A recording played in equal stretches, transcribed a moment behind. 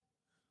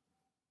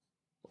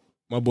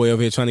My boy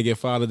over here trying to get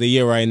Father of the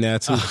Year right now,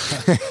 too.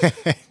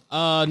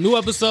 New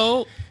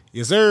episode.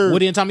 Yes, sir.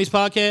 Woody and Tommy's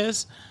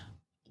podcast.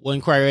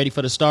 Wasn't quite ready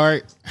for the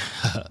start.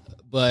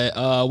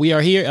 But we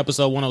are here,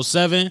 episode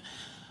 107.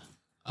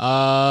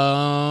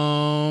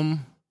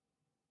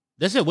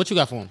 That's it. What you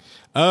got for him?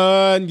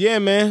 Yeah,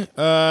 man.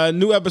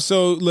 New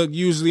episode. Look,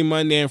 usually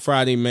Monday and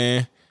Friday,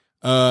 man.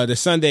 The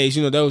Sundays,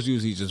 those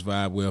usually just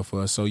vibe well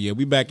for us. So yeah,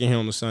 we back in here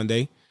on the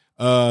Sunday.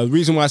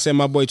 Reason why I said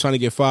my boy trying to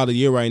get Father of the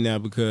Year right now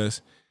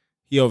because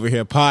he over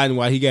here potting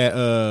while he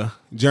got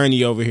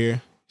Journey over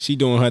here. She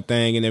doing her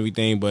thing and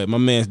everything, but my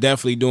man's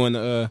definitely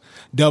doing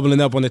doubling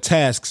up on the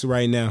tasks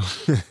right now.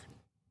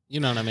 You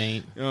know what I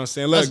mean? You know what I'm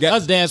saying? Look,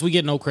 us dads, we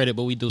get no credit,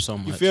 but we do so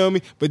much. You feel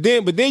me? But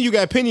then you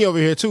got Penny over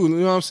here too. You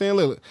know what I'm saying?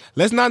 Look,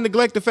 let's not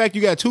neglect the fact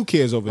you got 2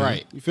 kids over here.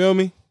 Right. You feel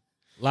me?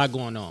 A lot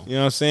going on. You know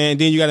what I'm saying?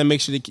 Then you got to make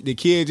sure the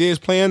kids is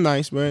playing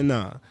nice, bro.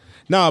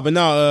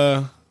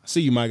 I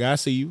see you, my guy. I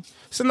see you.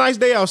 It's a nice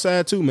day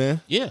outside too,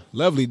 man. Yeah.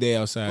 Lovely day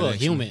outside. Well,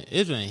 humid.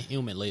 It's been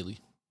humid lately.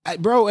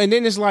 Bro, and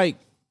then it's like,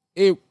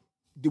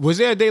 was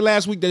there a day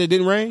last week that it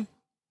didn't rain?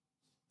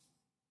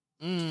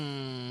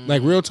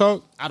 Like real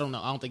talk? I don't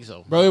know. I don't think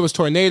so. Bro, it was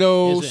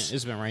tornadoes.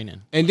 It's been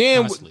raining. And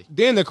then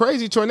constantly. The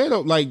crazy tornado,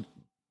 like,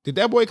 did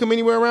that boy come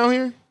anywhere around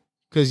here?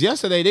 Because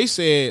yesterday they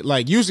said,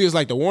 like, usually it's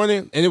like the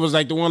warning, and it was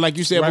like the one like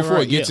you said before,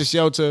 right, get to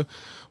shelter,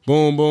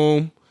 boom,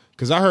 boom.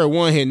 Because I heard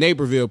one hit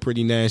Naperville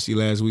pretty nasty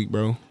last week,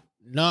 bro.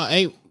 No,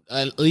 ain't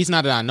at least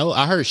not that I know.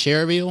 I heard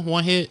Cherryville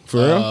one hit. For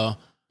real?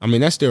 I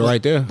mean, that's still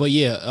right there. But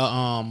yeah,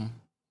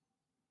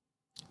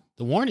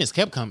 the warnings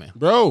kept coming.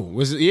 Bro,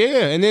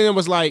 and then it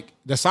was like,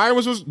 the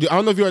sirens I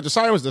don't know if you heard the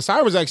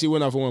sirens actually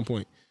went off at one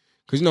point.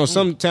 Because,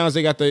 some towns,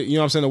 they got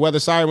the weather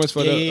sirens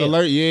for the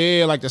alert.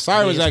 Yeah, like the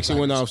sirens actually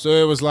went off. So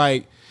it was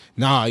like,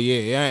 nah,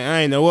 yeah,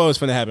 I ain't know what was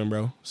finna happen,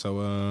 bro.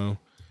 So,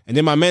 and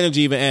then my manager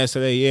even asked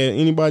today, yeah,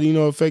 anybody,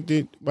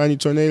 affected by any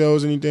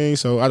tornadoes, anything?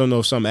 So I don't know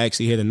if something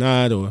actually hit or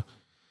not, or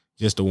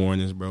just the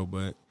warnings, bro.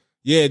 But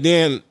yeah,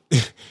 then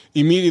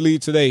immediately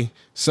today,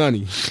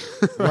 sunny.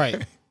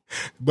 Right.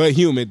 But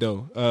humid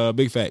though.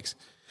 Big facts.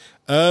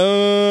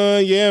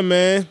 Yeah,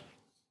 man.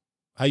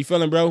 How you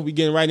feeling, bro? We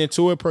getting right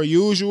into it per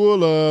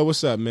usual.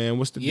 What's up, man?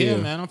 What's the deal?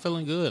 Yeah, man. I'm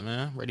feeling good,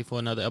 man. Ready for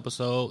another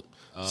episode.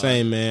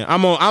 Same, man.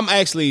 I'm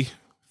actually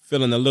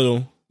feeling a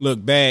little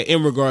bad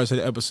in regards to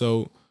the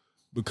episode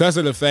because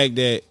of the fact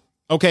that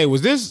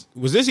was this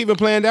even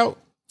planned out?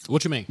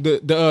 What you mean?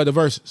 The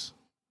verses,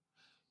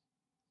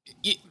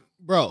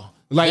 bro.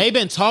 Like, they've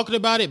been talking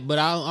about it, but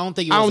I don't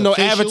think it was I don't know.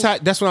 official. Advertise.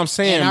 That's what I'm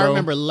saying, and bro. I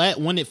remember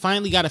when it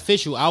finally got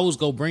official, I was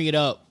gonna bring it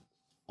up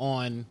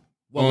on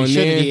what we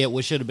should have did,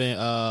 which should have been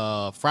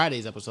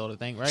Friday's episode, I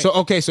think, right?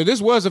 So so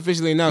this was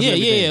officially announced.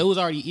 Yeah, it was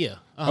already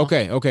Uh-huh.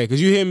 Okay,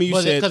 because you hear me. You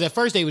said because at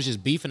first they was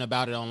just beefing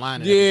about it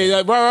online.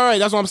 And right.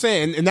 That's what I'm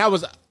saying, and that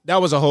was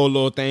a whole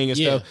little thing and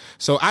stuff. Yeah.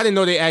 So I didn't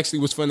know they actually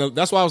was finna.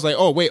 That's why I was like,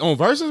 oh wait, on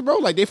verses, bro.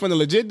 Like they finna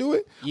legit do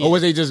it, or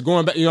was they just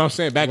going back? You know what I'm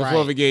saying, back and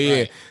forth again? Right.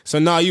 Yeah. So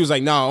he was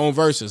like, on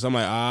verses. I'm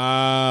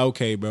like,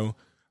 okay, bro.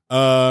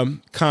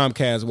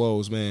 Comcast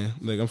woes, man.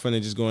 Look, I'm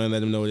finna just go and let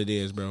them know what it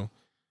is, bro.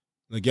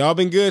 Look, y'all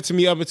been good to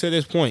me up until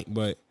this point,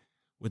 but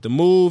with the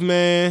move,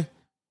 man.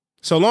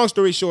 So long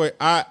story short,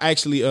 I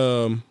actually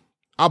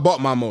I bought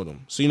my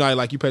modem. So you pay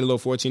a little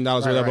 $14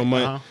 or whatever a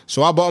month. Uh-huh.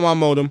 So I bought my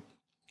modem.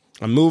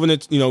 I'm moving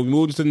it. We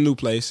moved into the new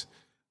place.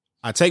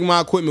 I take my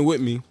equipment with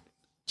me.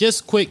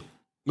 Just quick.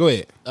 Go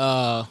ahead.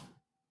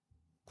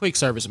 Quick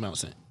service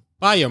announcement.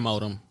 Buy your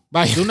modem.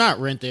 Do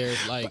not rent there.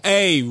 Like,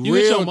 hey, you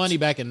get your money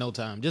back in no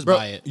time. Just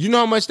buy it. You know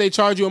how much they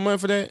charge you a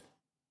month for that?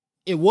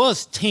 It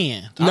was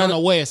 10. I don't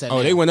know where it's at.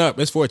 Oh, they went up.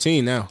 It's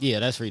 14 now. Yeah,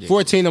 that's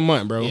ridiculous. 14 a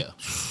month, bro. Yeah.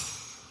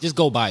 Just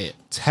go buy it.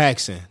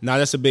 Taxing. Nah,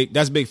 that's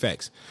big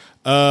facts.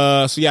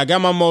 So yeah, I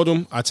got my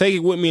modem. I take it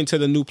with me into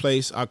the new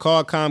place. I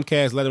called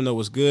Comcast, let them know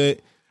what's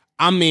good.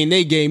 I mean,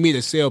 they gave me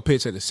the sale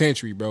pitch of the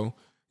century, bro.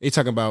 They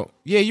talking about,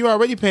 yeah, you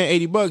already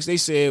paying $80. They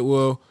said,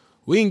 well,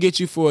 we can get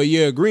you for a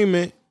year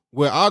agreement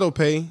with auto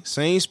pay,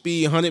 same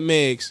speed, 100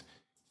 megs,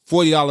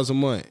 $40 a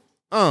month.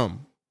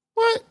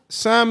 What?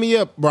 Sign me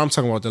up, bro. I'm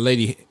talking about the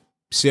lady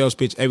sales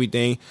pitch,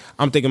 everything.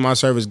 I'm thinking my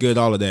service good,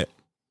 all of that.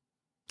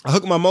 I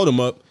hook my modem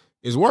up.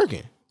 It's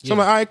working. So I'm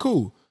like, all right,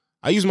 cool.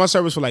 I use my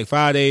service for like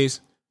 5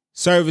 days.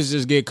 Service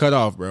just get cut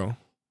off, bro.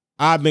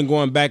 I've been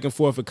going back and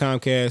forth with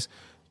Comcast,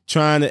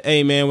 trying to,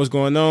 hey, man, what's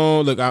going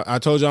on? Look, I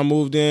told you I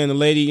moved in. The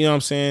lady, you know what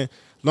I'm saying?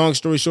 Long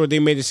story short, they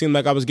made it seem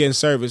like I was getting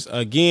service.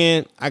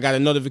 Again, I got a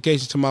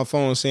notification to my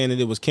phone saying that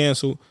it was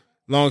canceled.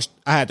 I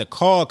had to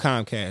call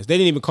Comcast. They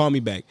didn't even call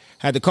me back.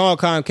 I had to call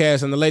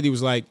Comcast, and the lady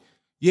was like,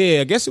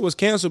 yeah, I guess it was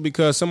canceled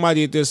because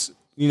somebody at this,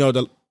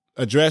 the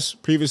address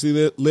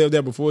previously lived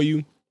there before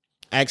you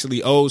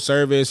actually owed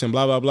service and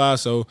blah, blah, blah.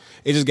 So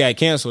it just got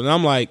canceled. And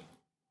I'm like,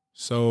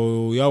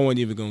 so y'all weren't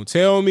even going to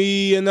tell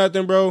me or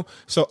nothing, bro.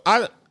 So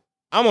I'm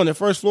on the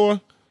first floor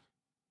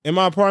in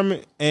my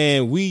apartment,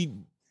 and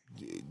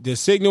the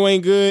signal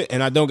ain't good,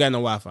 and I don't got no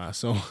Wi-Fi.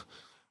 So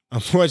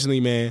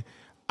unfortunately, man,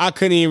 I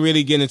couldn't even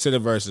really get into the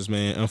verses,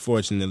 man,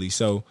 unfortunately.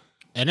 So,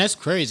 and that's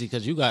crazy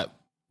because you got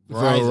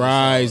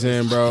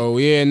Verizon, bro.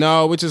 Yeah,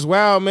 no, which is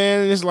wild,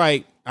 man. And it's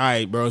like, all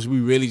right, bro, is we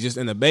really just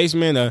in the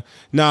basement?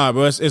 Nah,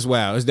 bro, it's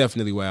wild. It's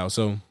definitely wild.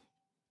 So,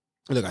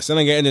 look, I still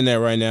ain't got internet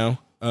right now.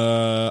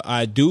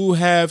 I do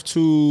have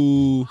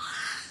to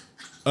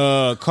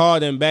call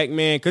them back,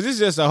 man, because it's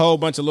just a whole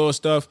bunch of little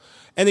stuff.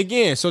 And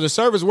again, so the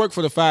service worked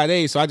for the 5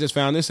 days, so I just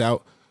found this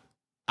out.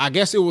 I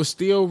guess it was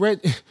still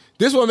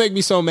This will make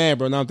me so mad,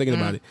 bro. Now I'm thinking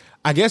about it.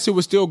 I guess it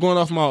was still going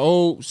off my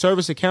old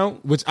service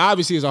account, which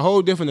obviously is a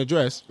whole different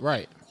address.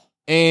 Right.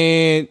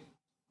 And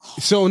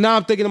so now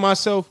I'm thinking to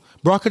myself,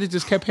 bro, I could have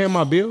just kept paying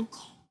my bill.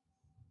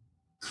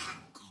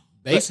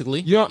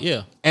 Basically.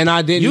 Yeah. And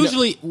I didn't.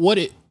 Usually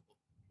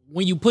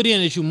when you put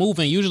in that you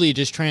moving, usually it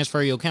just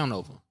transfer your account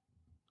over.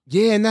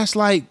 Yeah, and that's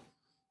like,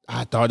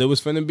 I thought it was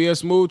finna be a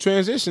smooth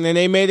transition, and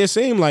they made it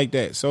seem like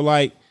that. So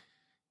like,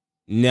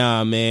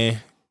 nah,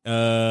 man.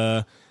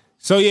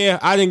 So yeah,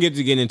 I didn't get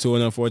to get into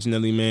it,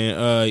 unfortunately,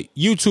 man.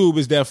 YouTube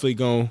is definitely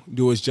gonna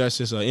do its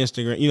justice.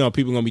 Instagram,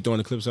 people gonna be throwing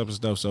the clips up and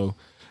stuff. So,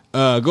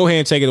 go ahead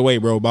and take it away,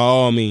 bro. By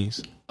all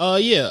means.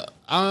 Yeah,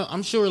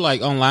 I'm sure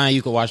like online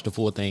you can watch the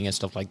full thing and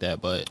stuff like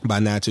that. But by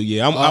now too,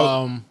 yeah.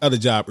 I had a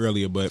job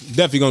earlier, but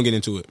definitely gonna get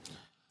into it.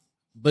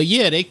 But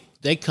yeah,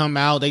 they come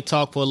out, they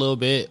talk for a little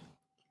bit.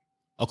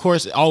 Of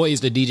course,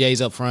 always the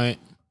DJs up front,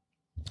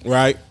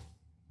 right?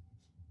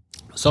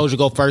 Soulja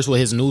go first with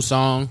his new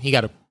song. He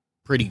got a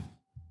pretty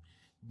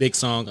big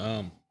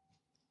song.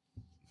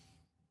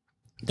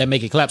 That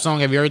Make It Clap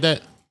song. Have you heard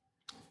that?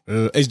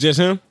 It's just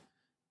him.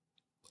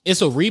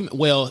 It's a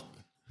Well,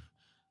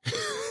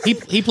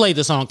 he played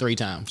the song 3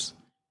 times.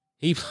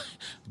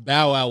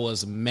 Bow Wow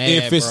was mad.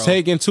 If it's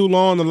taking too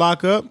long to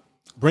lock up,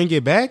 bring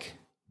it back.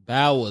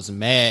 Bow was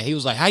mad. He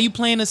was like, "How you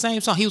playing the same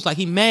song?" He was like,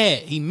 "He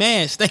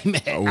mad. Stay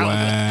mad."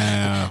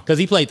 Wow. Because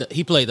he played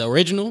the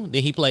original.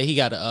 Then he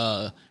got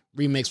a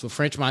remix with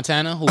French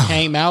Montana, who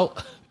came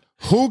out.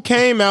 Who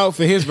came out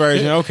for his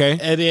version? Okay.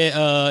 And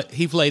then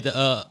he played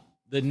the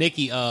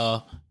Nicki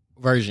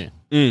version.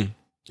 Hey,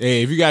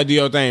 if you gotta do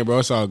your thing, bro,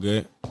 it's all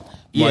good.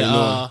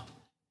 Yeah.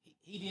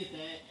 He did that.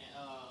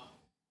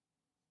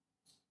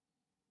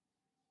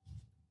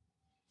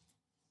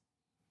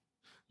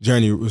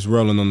 Journey was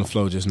rolling on the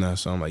floor just now,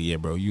 so I'm like, yeah,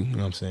 bro, you know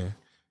what I'm saying?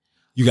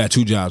 You got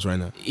 2 jobs right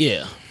now.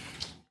 Yeah.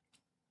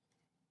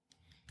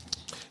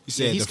 You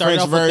said he the started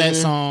French off version. with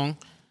that song.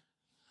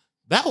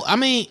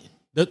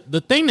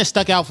 The thing that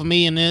stuck out for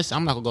me in this,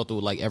 I'm not gonna go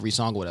through like every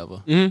song or whatever.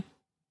 Mm-hmm.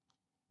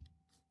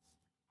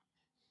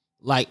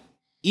 Like,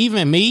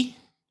 even me,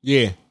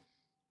 yeah.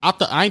 I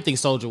didn't think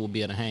Soulja would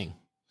be able to hang.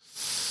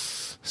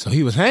 So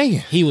he was hanging.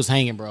 He was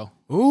hanging, bro.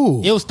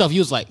 Ooh. It was stuff.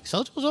 You was like,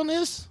 Soulja was on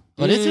this?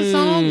 Or this his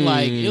song?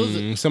 Like, it was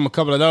a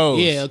couple of those.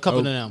 Yeah, a couple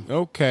of them.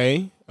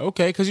 Okay.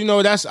 Because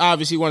that's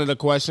obviously one of the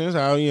questions.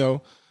 How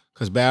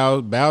because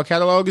Bow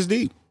catalog is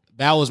deep.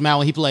 Bow was mad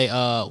when he played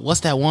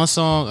what's that one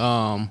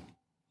song?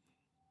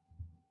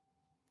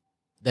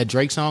 That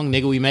Drake song,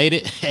 Nigga We Made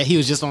It. He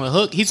was just on the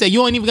hook. He said,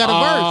 "You ain't even got a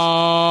verse."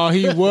 Oh,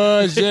 he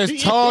was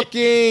just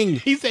talking.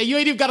 He said, "You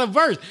ain't even got a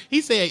verse."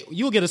 He said,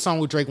 "You'll get a song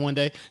with Drake one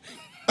day."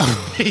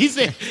 He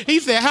said,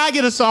 "How I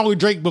get a song with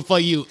Drake before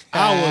you?"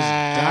 I was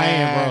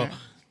dying, bro.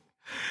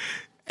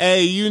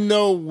 Hey, you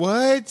know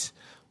what?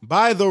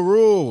 By the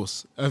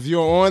rules, if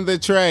you're on the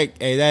track,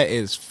 hey, that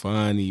is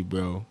funny,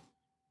 bro.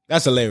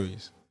 That's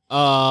hilarious.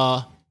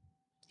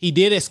 He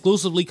did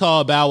exclusively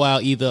call Bow Wow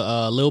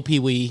either Lil Pee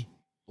Wee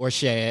or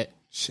Shad.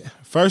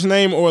 First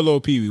name or Lil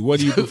Pee Wee? What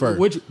do you prefer?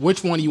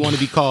 Which one do you want to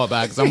be called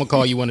by? Because I'm gonna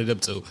call you one of them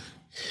two.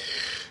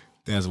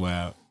 That's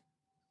wild.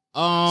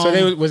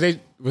 So was they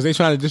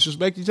trying to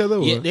disrespect each other?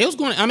 Or? Yeah, they was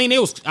going. I mean, they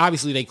was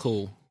obviously they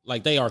cool.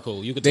 Like they are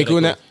cool. You could tell they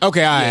cool now.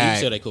 Okay, all right. You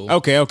can tell they cool.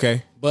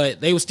 Okay.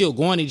 But they were still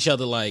going at each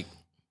other like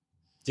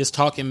just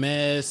talking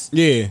mess.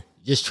 Yeah,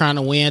 just trying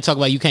to win. Talk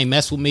about you can't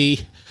mess with me.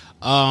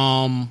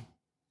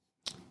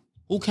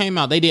 Who came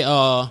out? They did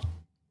the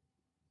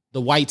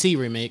White Tee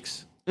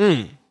remix.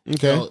 Okay.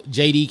 So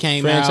JD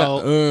came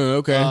out.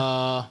 Okay.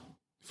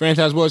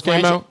 Franchise Boys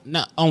came out?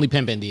 No, only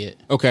Pimpin' did.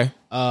 Okay.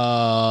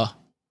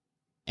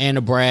 And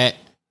the Brat.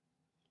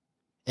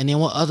 And then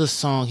what other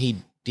song he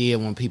did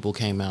when people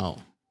came out?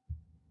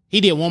 He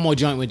did one more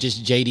joint when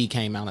just JD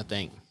came out, I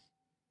think.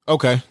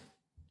 Okay.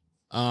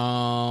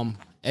 And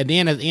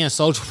then at the end,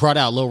 Soulja brought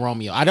out Lil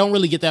Romeo. I don't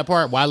really get that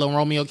part, why Lil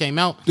Romeo came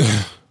out.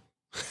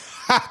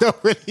 I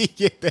don't really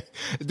get that.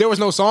 There was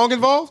no song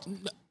involved?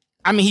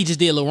 I mean, he just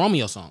did Lil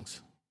Romeo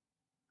songs.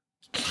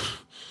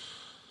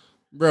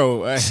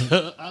 Bro,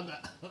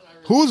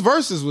 whose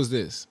verses was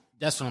this?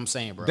 That's what I'm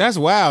saying, bro. That's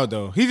wild,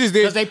 though. He just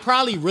did. Because they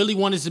probably really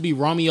wanted to be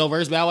Romeo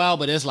versus Bow Wow,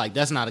 but it's like,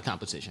 that's not a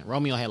competition.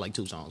 Romeo had like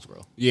 2 songs,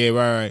 bro. Yeah,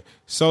 right.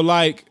 So,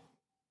 like,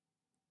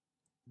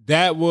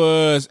 that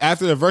was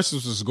after the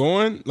verses was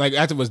going? Like,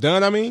 after it was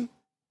done, I mean?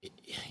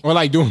 Or,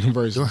 like, during the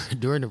verses?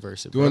 During the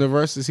verses, During the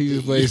verses, he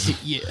just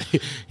plays. Yeah.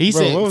 He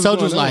said,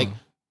 Soulja was like,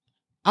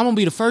 I'm going to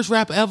be the first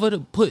rapper ever to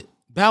put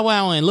Bow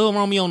Wow and Lil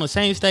Romeo on the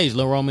same stage.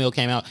 Lil Romeo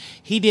came out.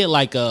 He did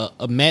like a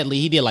medley.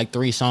 He did like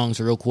 3 songs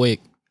real quick.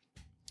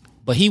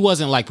 but he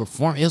wasn't like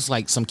performing. It was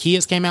like some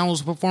kids came out and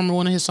was performing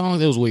one of his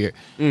songs. It was weird.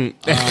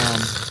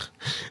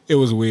 It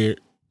was weird.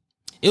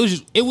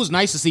 It was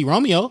nice to see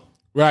Romeo.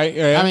 Right.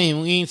 Yeah. I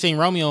mean, we ain't seen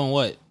Romeo in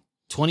what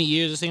 20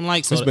 years. It seemed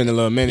like. So it's been a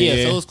little minute.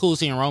 Yeah, so it was cool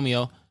seeing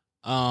Romeo.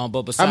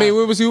 But besides, I mean,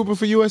 where was he hooping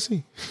for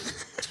USC?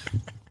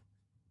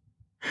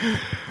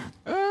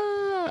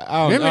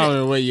 I don't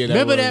know what year that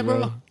remember was, that,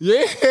 bro?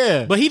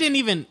 Yeah. But he didn't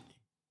even.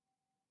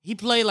 He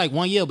played like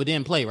 1 year, but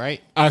didn't play,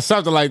 right?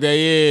 Something like that.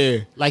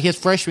 Yeah. Like his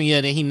freshman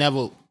year, then he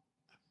never.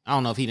 I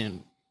don't know if he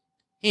didn't.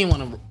 He didn't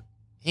want to.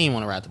 He didn't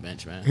want to ride the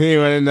bench, man. He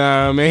didn't want to.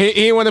 Nah, man. He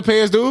didn't want to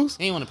pay his dues.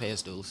 He didn't want to pay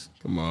his dues.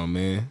 Come on,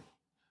 man.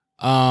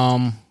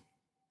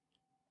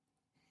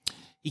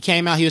 He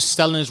came out. He was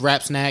selling his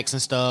rap snacks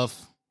and stuff.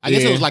 I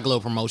guess it was like a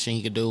little promotion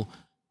he could do.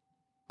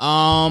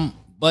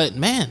 But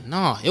man,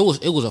 no, it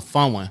was a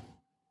fun one.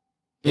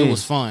 It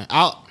was fun.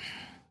 I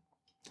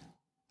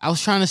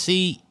was trying to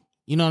see,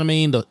 you know what I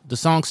mean? The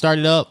song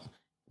started up.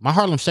 My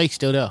Harlem Shake's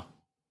still there.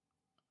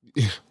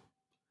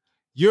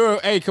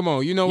 Hey, come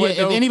on. You know what?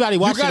 If anybody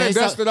watching, you gotta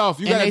dust it off.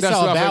 You gotta dust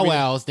it off. Bow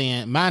Wow's,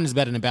 then mine is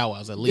better than Bow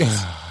Wow's at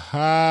least.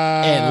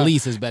 At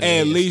least it's better.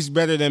 At least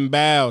better than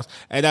Bow's.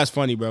 Hey, that's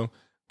funny, bro.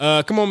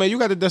 Come on, man. You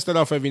got to dust it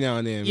off every now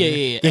and then.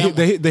 Yeah.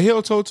 The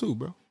heel toe too,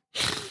 bro.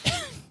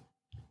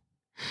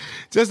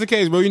 Just in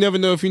case, bro. You never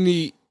know if you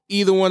need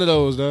either one of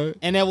those, dog.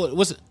 And that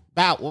was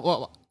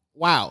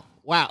wow.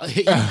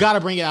 You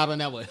gotta bring it out on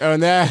that one. On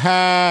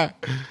that.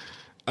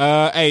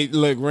 Hey,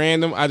 look,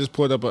 random. I just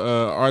pulled up an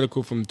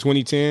article from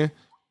 2010.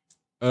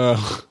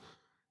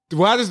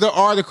 Why does the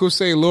article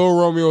say Lil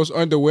Romeo's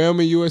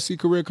underwhelming USC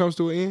career comes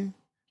to an end?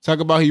 Talk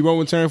about he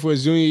won't return for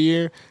his junior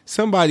year.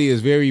 Somebody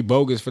is very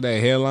bogus for that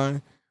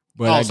headline.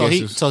 But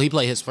so he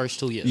played his first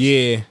 2 years.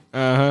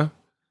 Yeah.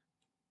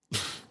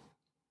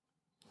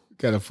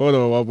 Got a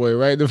photo of my boy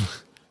right in the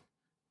front.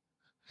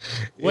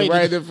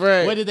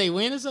 What did they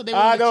win or something?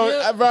 I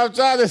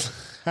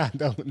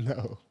don't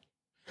know.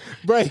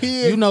 But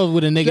you know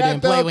what a nigga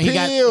didn't play when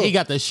he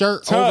got the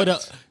shirt tucked, over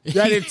the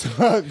got it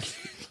tucked.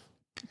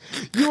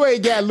 You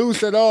ain't got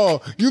loose at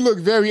all. You look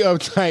very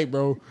uptight,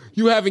 bro.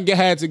 You haven't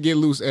had to get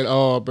loose at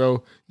all,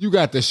 bro. You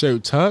got the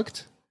shirt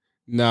tucked.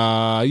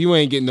 Nah, you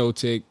ain't getting no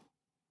tick.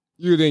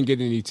 You didn't get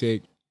any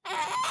tick.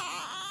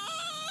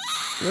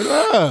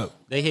 What up?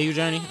 They hear you,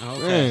 Journey?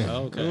 Okay.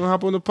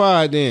 Hop on the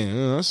pod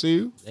then. I see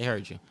you. They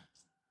heard you.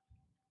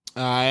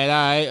 All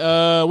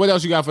right. What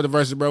else you got for the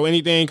verses, bro?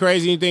 Anything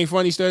crazy? Anything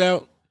funny stood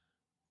out?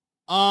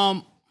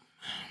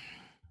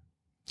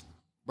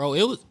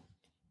 Bro,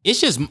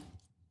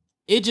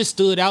 it just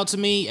stood out to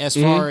me as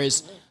far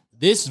as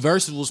this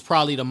verse was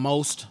probably the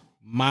most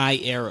my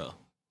era.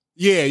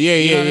 Yeah.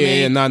 You know what I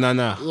mean?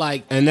 Nah.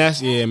 Like, and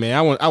that's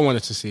man. I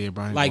wanted to see it,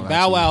 Brian. Like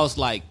Bow Wow's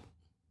like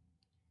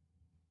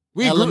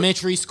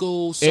elementary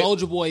school,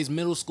 Soulja Boy's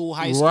middle school,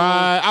 high school.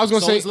 Right. I was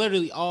gonna say it's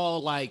literally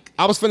all like.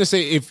 I was finna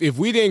say if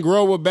we didn't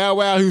grow up with Bow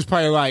Wow, he was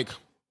probably like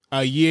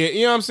a year.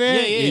 You know what I'm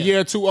saying? Yeah. A year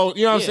or two old.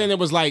 You know what I'm saying? It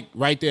was like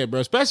right there,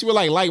 bro. Especially with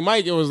like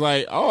Mike, it was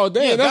like, oh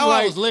damn, yeah, that's Bow Wow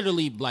like was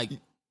literally like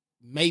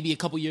maybe a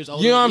couple years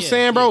older. You know what I'm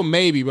saying, bro?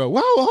 Maybe, bro.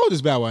 How old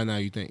is Bow Wow now?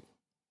 You think?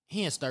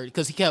 He ain't 30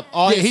 because he kept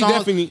all his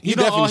songs. He definitely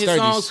all his 30s.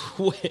 songs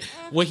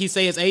when he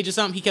say his age or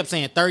something, he kept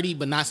saying 30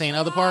 but not saying the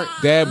other part.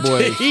 That boy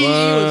is he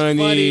was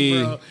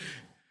funny, bro.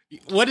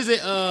 What is it?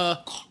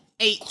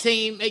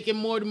 18 making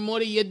more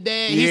than your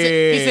dad.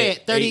 He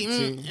said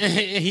 30.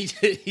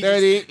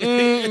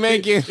 30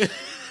 making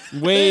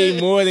way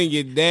more than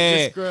your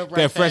dad.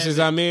 That Fresh as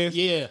I'm is.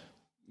 Yeah.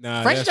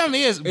 Nah, Fresh as I'm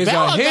is.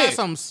 Bow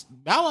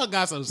Wow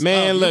got some.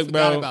 Man, look,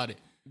 bro. About it.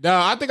 No,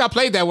 I think I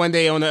played that one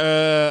day on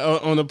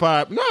the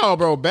pod. No,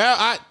 bro,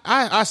 Bow.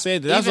 I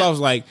said that. That's why I was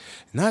like,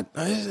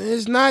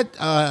 it's not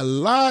a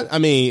lot. I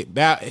mean,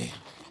 Bow,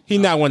 he's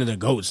not one of the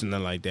goats and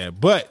nothing like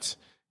that. But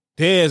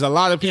there's a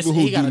lot of people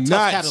who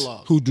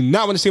do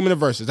not want to see him in the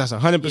verses. That's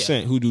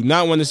 100% who do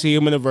not want to see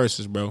him in the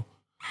verses, bro.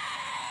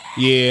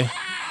 Yeah,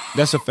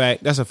 that's a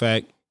fact.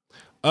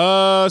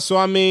 So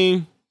I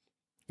mean,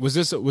 was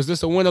this a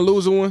win or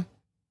loser one?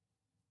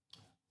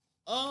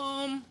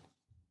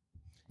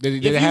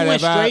 If you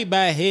went straight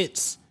by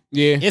hits,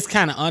 it's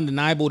kind of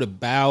undeniable that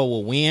Bow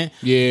will win.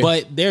 Yeah,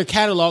 but their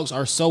catalogs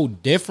are so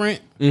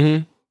different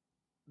that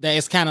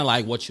it's kind of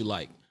like what you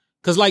like.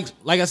 Because like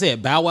I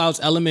said, Bow Wow's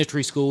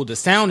elementary school, the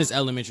sound is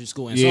elementary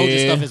school, and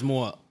Soulja stuff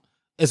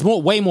is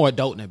way more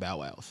adult than Bow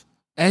Wow's.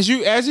 As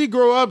he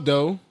grow up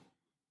though,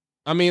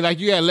 I mean, like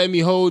you gotta Let Me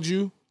Hold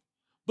You,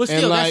 but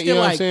still, like, that's still you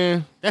know like what I'm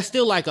saying? That's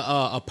still like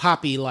a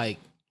poppy like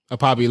a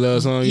poppy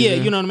love song. Yeah,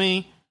 you know what I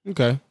mean.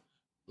 Okay.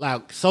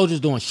 Like Soulja's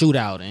doing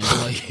Shootout and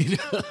like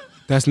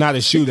that's not a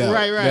shootout.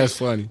 Right. That's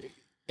funny.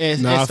 And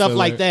stuff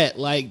like that.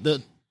 Like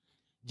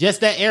just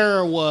that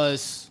era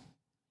was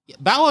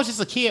Bow Wow's just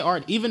a kid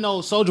artist, even though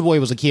Soulja Boy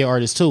was a kid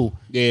artist too.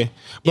 Yeah.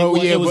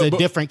 It was a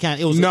different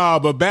kind. It was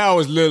but Bow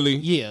was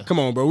literally come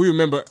on, bro. We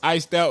remember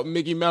iced out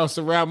Mickey Mouse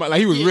around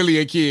he was really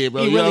a kid,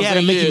 bro. He really had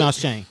a Mickey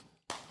Mouse chain.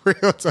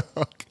 Real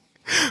talk.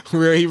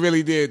 Well, he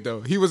really did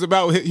though. He was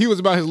about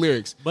his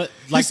lyrics. But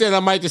he said, "I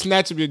might just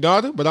snatch up your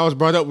daughter, but I was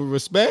brought up with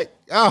respect."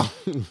 Oh,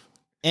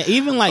 and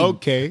even like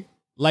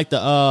like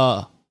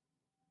the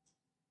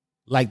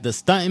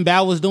stunting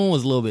Bow was doing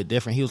was a little bit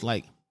different. He was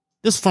like,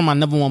 "This is from my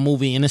number one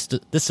movie, and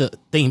this a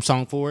theme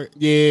song for it."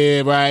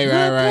 Yeah, right.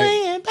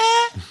 Playing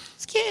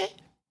basketball.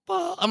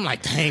 I'm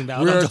like, dang,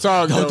 Bow, real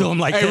talk, don't do him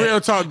like that. Real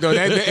talk though.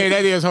 That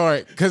is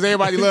hard because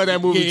everybody love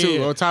that movie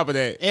too. On top of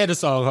that, and the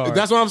song hard.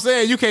 That's what I'm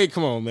saying. You can't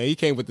come on, man. You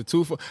can't with the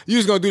two. You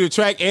just gonna do the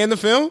track and the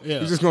film?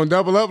 Yeah. You just gonna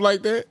double up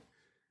like that?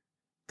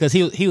 Because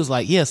he was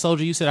like, "Yeah,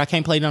 Soldier, you said I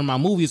can't play none of my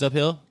movies up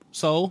here,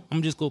 so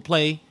I'm just gonna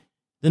play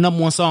the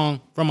number one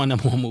song from my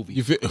number one movie."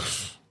 You feel?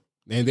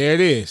 And there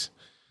it is.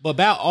 But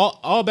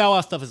all Bow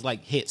Wow stuff is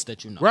like hits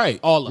that you know,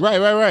 right? All of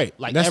right.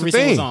 Like that's every the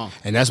thing. single song,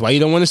 and that's why you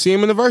don't want to see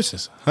him in the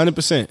verses,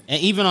 100%.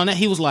 And even on that,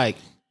 he was like,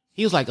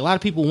 a lot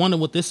of people wonder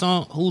what this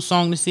song, whose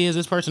song this is.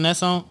 This person, that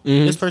song,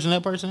 this person,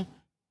 that person.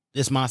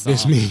 This my song.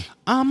 It's me.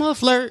 I'm a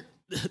flirt.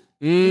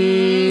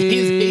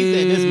 He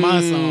said this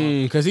my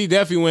song because he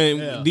definitely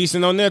went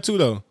decent on there too,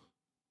 though.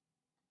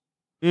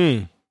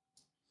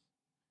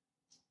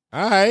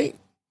 All right.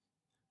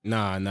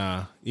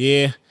 Nah.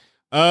 Yeah.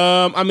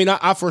 I mean,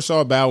 I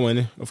foresaw Bow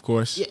winning, of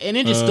course. Yeah, and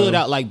it just stood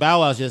out like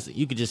Bow Wow's just,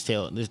 you could just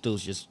tell this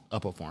dude's just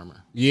a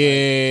performer.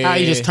 Yeah. Like, how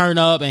he just turn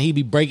up and he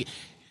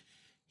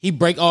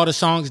break all the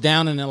songs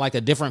down and then like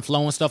a different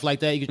flow and stuff like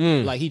that. You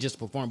could, like he just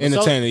performed.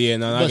 Entertainer, yeah.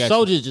 No, but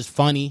Soldier's just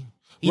funny.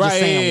 He just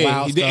saying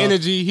wild stuff. The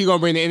energy, he gonna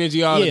bring the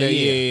energy all of that.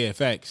 Yeah.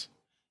 Facts.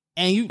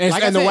 And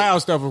the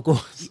wild stuff, of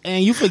course.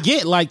 And you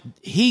forget, like,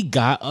 he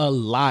got a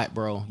lot,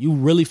 bro. You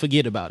really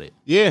forget about it.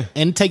 Yeah.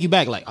 And take you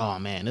back, like, oh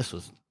man, this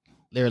was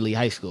literally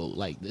high school.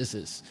 Like, this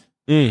is.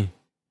 I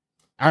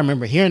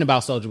remember hearing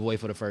about Soulja Boy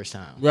for the first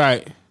time.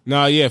 Right.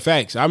 No, yeah,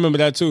 facts. I remember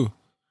that too.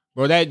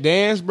 Bro, that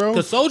dance, bro.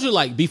 Because Soulja,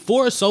 like,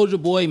 before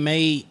Soulja Boy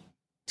made.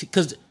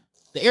 Because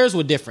the eras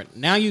were different.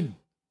 Now you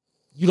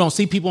don't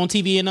see people on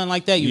TV and nothing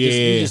like that.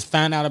 You just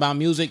find out about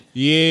music.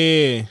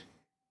 Yeah.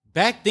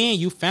 Back then,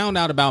 you found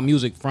out about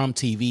music from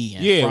TV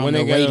and from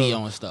the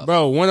radio and stuff.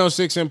 Bro,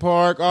 106 in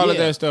Park, all of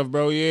that stuff,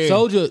 bro, yeah.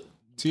 Soulja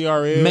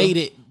TRL made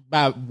it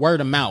by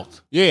word of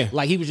mouth. Yeah.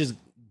 Like, he was just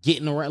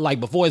getting around, like,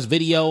 before his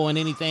video and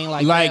anything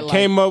like that.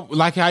 Came up,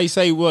 like how you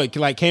say what?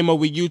 Like, came up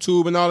with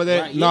YouTube and all of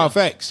that? Right, no,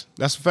 facts.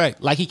 That's a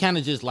fact. Like, he kind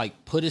of just,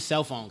 like, put his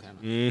cell phone kind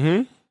of.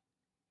 Mm-hmm.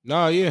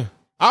 No, yeah.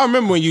 I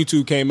remember when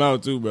YouTube came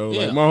out, too, bro.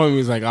 Yeah. Like, my homie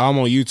was like, I'm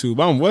on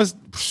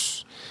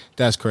YouTube.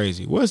 That's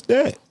crazy. What's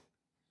that?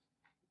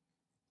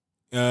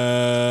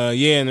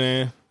 Yeah,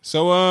 man.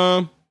 So,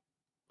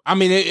 I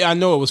mean, I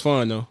know it was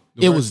fun though.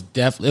 It was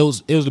definitely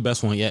it was the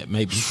best one yet,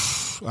 maybe.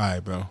 All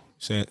right, bro.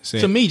 Say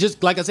to me,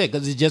 just like I said,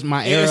 because it's just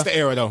my era. It's the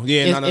era though.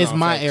 Yeah, it's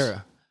my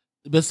era.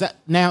 But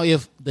now,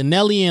 if the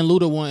Nelly and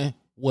Luda one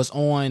was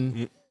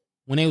on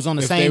when they was on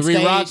the same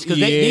stage, because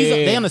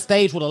they on the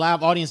stage with a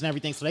live audience and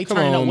everything, so they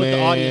turning up with the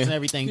audience and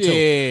everything too.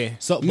 Yeah.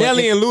 So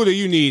Nelly and Luda,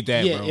 you need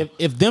that. Yeah. Bro.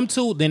 If them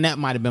two, then that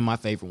might have been my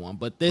favorite one.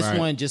 But this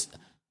one just.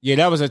 Yeah,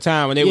 that was a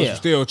time when they was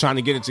still trying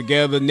to get it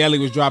together. Nelly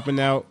was dropping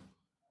out.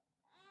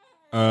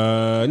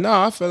 No,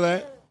 I feel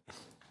that.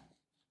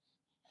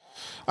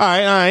 All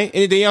right.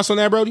 Anything else on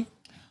that, Brody?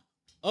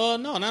 No,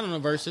 not on the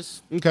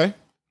verses. Okay.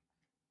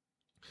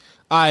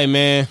 All right,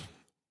 man.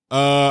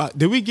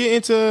 Did we get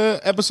into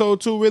episode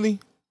 2 really?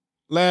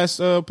 Last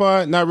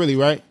part? Not really,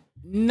 right?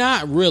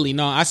 Not really.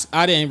 No,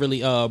 I didn't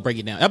really break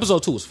it down.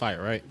 Episode 2 was fire,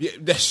 right? Yeah,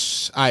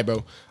 that's all right,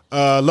 bro.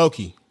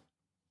 Loki.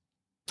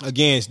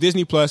 Again, it's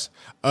Disney Plus.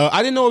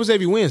 I didn't know it was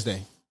every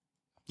Wednesday.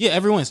 Yeah,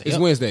 every Wednesday. It's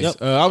Wednesdays.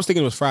 Yep. I was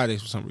thinking it was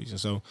Fridays for some reason.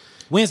 So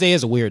Wednesday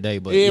is a weird day,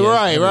 but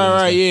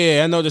right.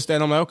 Yeah, I noticed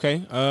that. I'm like,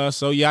 okay.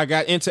 So yeah, I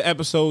got into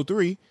episode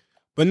 3,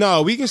 but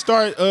no, we can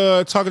start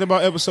talking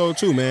about episode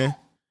 2, man.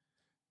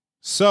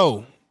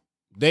 So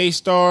they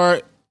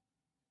start.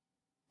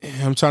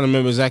 I'm trying to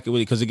remember exactly what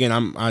because again,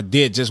 I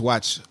did just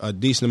watch a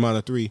decent amount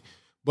of 3,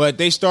 but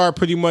they start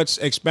pretty much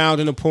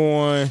expounding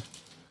upon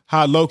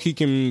how Loki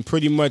can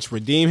pretty much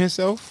redeem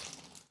himself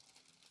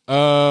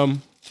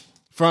from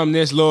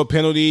this little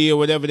penalty or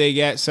whatever they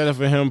got set up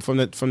for him from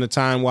the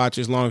Time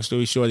Watchers. Long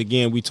story short,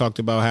 again, we talked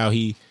about how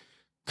he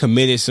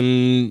committed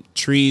some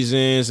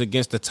treasons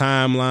against the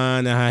timeline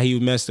and how he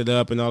messed it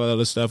up and all that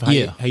other stuff. How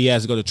he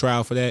has to go to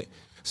trial for that.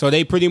 So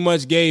they pretty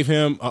much gave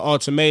him an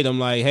ultimatum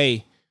like,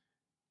 hey,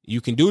 you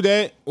can do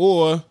that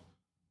or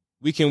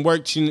we can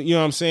work, you know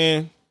what I'm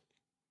saying?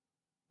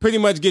 Pretty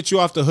much get you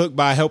off the hook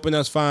by helping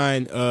us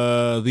find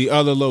the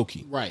other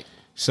Loki. Right.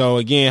 So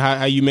again,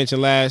 how you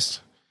mentioned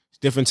last,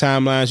 different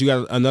timelines. You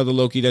got another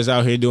Loki that's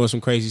out here doing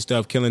some crazy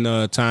stuff, killing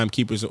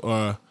timekeepers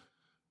or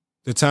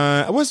the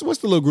time. What's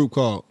the little group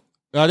called?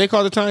 Are they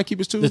called the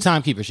Timekeepers too? The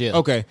Timekeepers, yeah.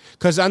 Okay,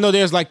 because I know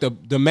there's like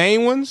the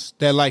main ones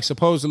that like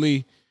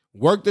supposedly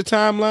work the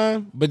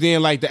timeline, but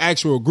then like the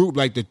actual group,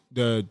 like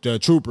the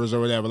troopers or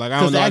whatever. Like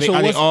I don't know,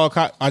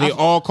 are they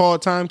all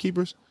called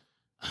Timekeepers?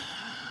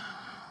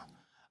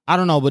 I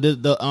don't know, but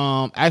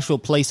the actual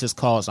place is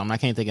called something. I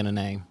can't think of the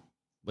name,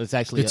 but it's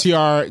actually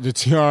the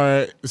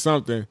TR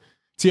something,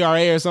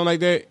 TRA or something like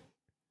that.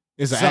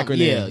 It's an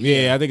acronym.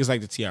 Yeah, I think it's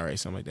like the TRA,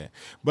 something like that.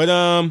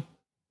 But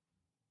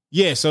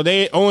yeah. So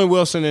Owen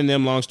Wilson and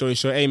them. Long story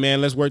short, hey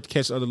man, let's work to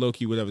catch other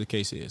Loki, whatever the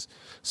case is.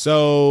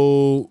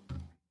 So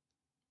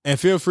and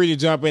feel free to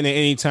jump in at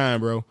any time,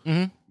 bro.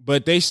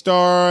 But they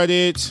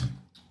started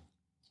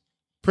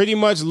pretty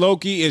much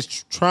Loki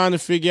is trying to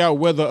figure out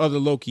where the other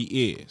Loki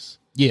is.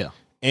 Yeah.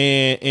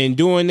 And in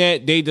doing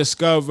that, they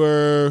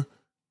discover,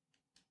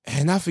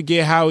 and I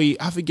forget how he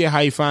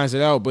finds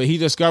it out, but he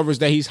discovers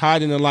that he's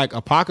hiding in like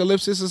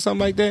Apocalypsis or something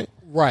like that.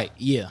 Right.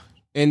 Yeah.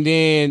 And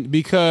then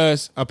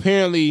because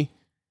apparently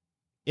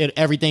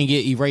everything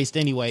get erased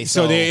anyway,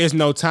 so there is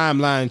no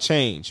timeline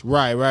change.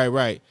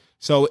 Right.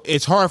 So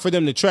it's hard for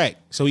them to track.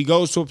 So he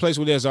goes to a place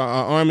where there's an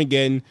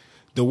Armageddon.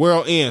 The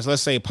world ends.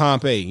 Let's say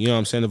Pompeii. You know what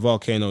I'm saying? The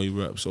volcano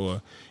erupts, or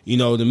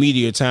the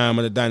meteor time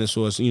of the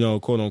dinosaurs.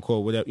 Quote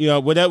unquote, whatever.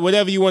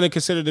 Whatever you want to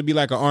consider to be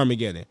like an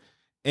Armageddon.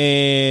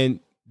 And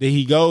then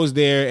he goes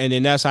there, and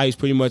then that's how he's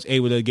pretty much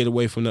able to get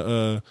away from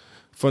the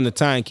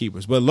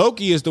timekeepers. But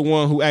Loki is the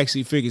one who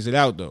actually figures it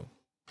out, though.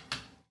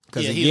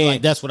 Yeah, he's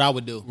like, that's what I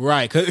would do.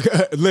 Right,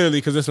 literally,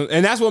 because this one,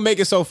 and that's what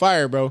makes it so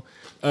fire, bro.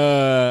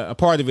 A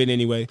part of it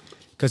anyway,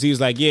 because he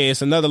was like, yeah,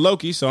 it's another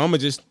Loki, so I'm gonna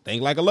just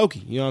think like a Loki.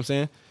 You know what I'm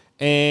saying?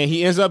 And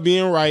he ends up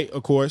being right,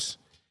 of course.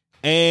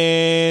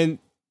 And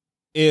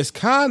it's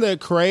kind of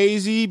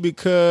crazy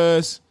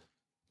because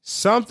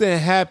something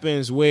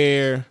happens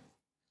where,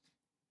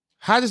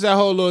 how does that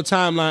whole little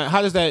timeline,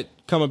 how does that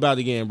come about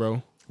again,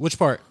 bro? Which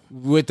part?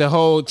 With the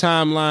whole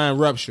timeline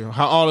rupture,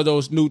 how all of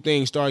those new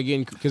things start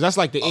getting, because that's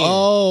like the end.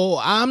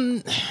 Oh,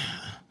 I'm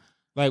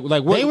like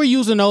what? They were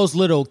using those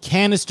little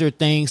canister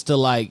things to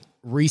like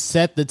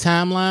reset the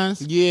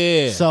timelines.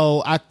 Yeah.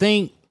 So I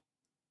think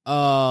the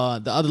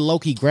other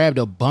Loki grabbed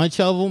a bunch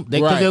of them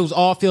because it was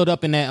all filled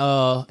up in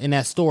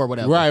that store or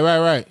whatever.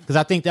 Right. Because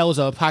I think that was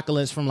an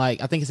apocalypse from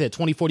like, I think it said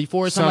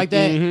 2044 or something like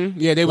that. Mm-hmm.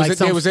 Yeah, they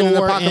was in an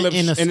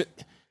apocalypse.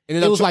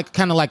 It was like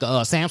kind of like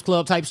a Sam's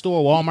Club type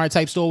store, Walmart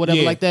type store,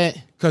 whatever like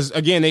that. Because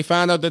again, they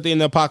found out that they're in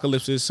the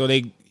apocalypses, so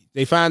they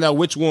find out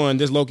which one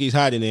this Loki's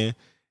hiding in,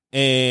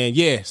 and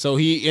yeah, so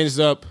he ends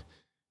up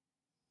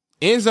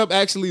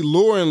actually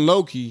luring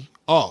Loki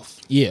off.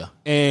 Yeah,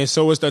 and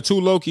so it's the two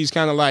Lokis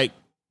kind of like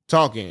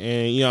talking,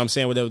 and you know what I'm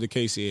saying, whatever the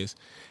case is.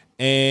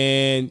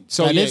 And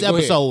so this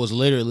episode was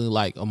literally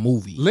like a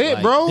movie,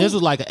 lit, bro. This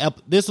was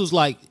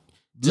like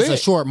just a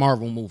short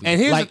Marvel movie. And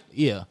here's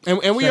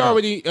and we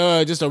already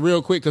just a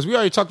real quick, because we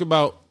already talked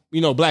about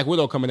Black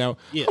Widow coming out.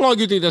 Yeah. How long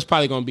do you think that's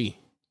probably gonna be?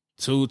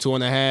 2.5.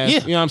 Yeah. You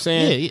know what I'm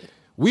saying? Yeah.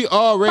 We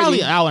already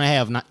probably an hour and a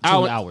half, not 2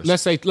 hours.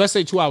 Let's say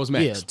 2 hours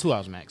max. Yeah, 2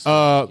 hours max.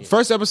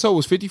 First episode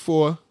was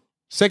 54.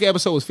 Second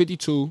episode was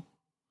 52.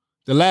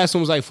 The last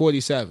one was like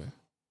 47.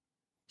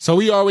 So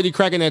we already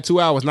cracking that 2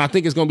 hours, and I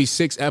think it's gonna be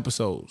 6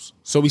 episodes.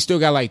 So we still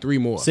got like 3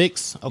 more.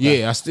 6? Okay.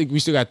 Yeah, I think we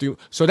still got 3.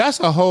 So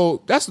that's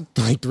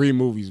like 3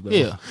 movies, bro.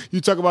 Yeah.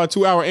 You talk about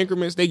 2 hour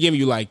increments, they give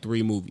you like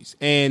 3 movies.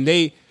 And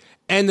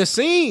the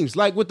scenes,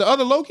 like with the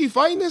other Loki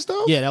fighting and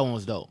stuff. Yeah, that one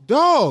was dope.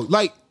 Dog,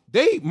 like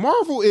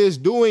Marvel is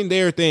doing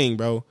their thing,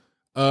 bro.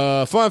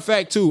 Fun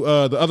fact too,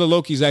 the other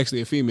Loki's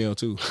actually a female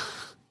too.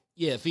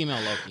 Yeah, female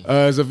Loki.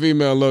 It's a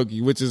female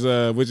Loki, which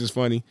is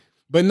funny.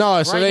 But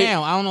no, so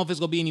now I don't know if it's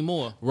gonna be any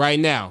more. Right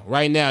now,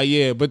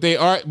 yeah. But they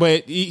are,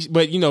 but she's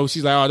like,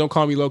 oh, don't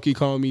call me Loki,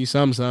 call me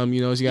some. She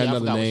got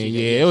another name.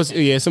 Yeah, it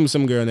was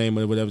some girl name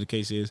or whatever the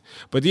case is.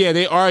 But yeah,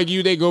 they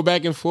argue, they go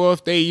back and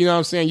forth. They, you know what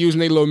I'm saying, using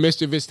their little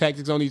mischievous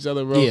tactics on each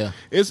other, bro. Yeah,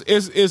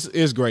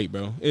 it's great,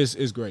 bro.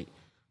 It's great.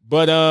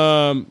 But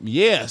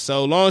yeah.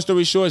 So long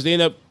story short, they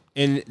end up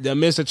in the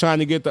midst of trying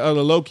to get the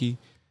other Loki.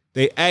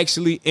 They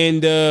actually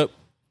end up,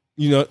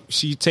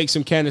 she takes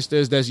some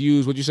canisters that's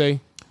used. What'd you say?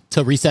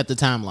 To reset the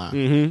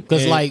timeline,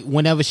 because like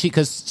whenever she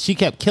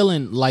kept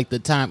killing like the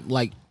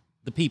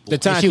people,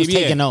 she was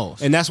taking those,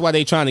 and that's why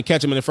they trying to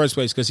catch him in the first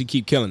place, because he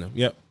keep killing them.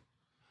 Yep.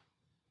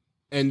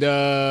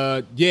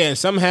 And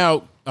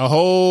somehow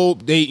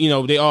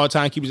they all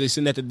timekeepers, they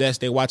sitting at the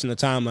desk, they watching the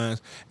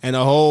timelines, and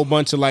a whole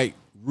bunch of like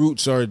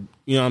roots or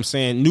new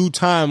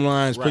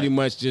timelines pretty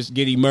much just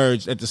get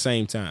emerged at the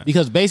same time,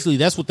 because basically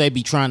that's what they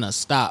be trying to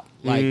stop.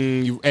 Like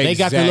they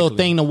got the little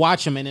thing to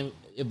watch them, and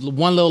if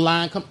one little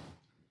line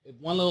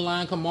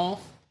come off,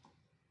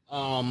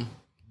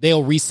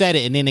 they'll reset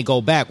it, and then they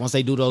go back once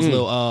they do those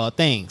little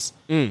things.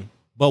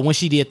 But when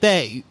she did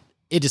that,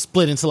 it just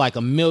split into like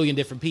a million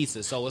different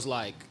pieces. So it's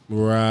like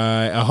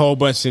a whole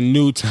bunch of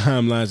new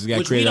timelines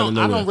got created.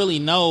 I don't really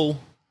know,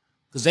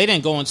 because they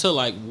didn't go into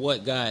like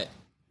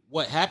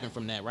what happened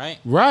from that, right?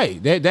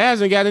 Right, that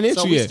hasn't gotten into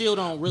yet. So we yet. still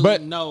don't really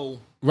know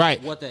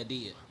what that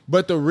did.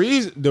 But the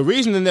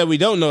reason that we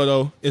don't know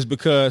though is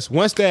because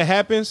once that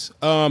happens,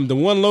 the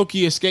one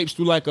Loki escapes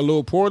through like a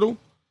little portal.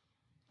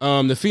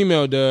 The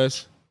female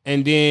does,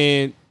 and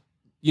then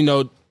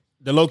the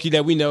Loki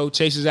that we know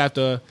chases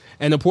after,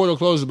 and the portal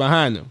closes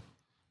behind them.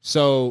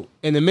 So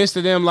in the midst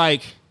of them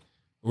like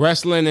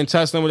wrestling and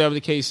tussling, whatever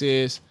the case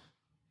is,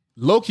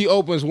 Loki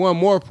opens one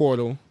more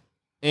portal,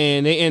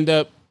 and they end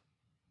up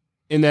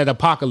in that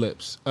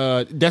apocalypse.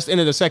 That's the end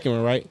of the second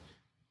one, right?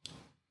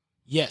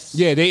 Yes.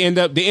 Yeah, they end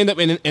up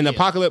in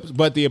apocalypse,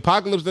 but the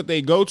apocalypse that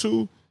they go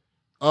to,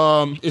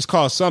 it's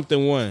called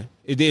something one.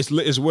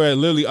 It's where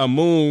literally a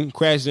moon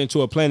crashes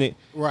into a planet,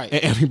 right,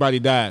 and everybody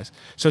dies.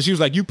 So she was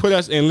like, you put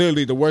us in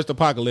literally the worst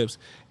apocalypse,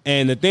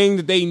 and the thing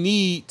that they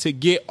need to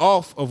get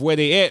off of where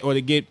they at or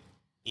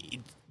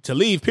to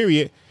leave,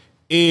 period,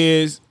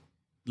 is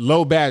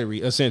low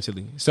battery,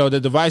 essentially. So the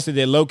device that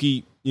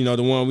Loki, the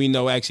one we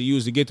know actually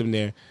used to get them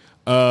there,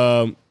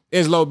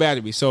 is low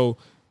battery. So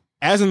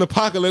as an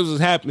apocalypse was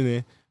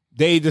happening,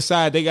 they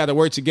decide they got to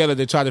work together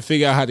to try to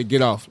figure out how to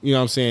get off. You know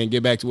what I'm saying?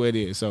 Get back to where it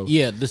is. So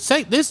yeah, this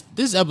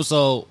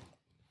episode,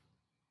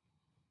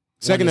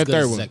 second or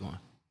third one? Second one.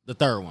 The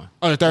third one.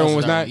 Oh, the third one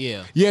was not?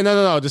 Yeah. Yeah,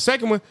 no. The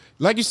second one,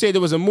 like you said,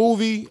 there was a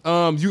movie.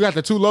 You got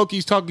the two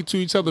Lokis talking to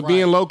each other,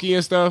 being Loki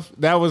and stuff.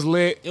 That was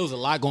lit. It was a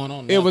lot going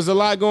on. It was a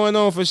lot going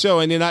on for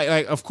sure. And then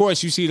of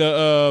course, you see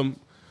the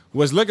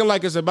what's looking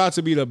like it's about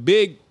to be the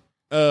big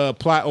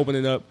plot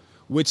opening up,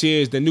 which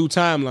is the new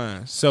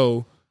timeline.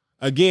 So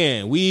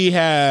again, we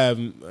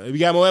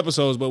got more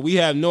episodes, but we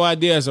have no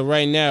idea as of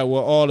right now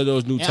what all of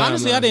those new timelines.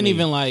 Honestly, I didn't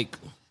even like.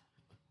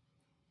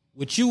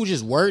 With you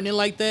just wording it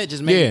like that,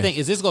 just made me think: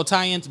 is this gonna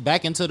tie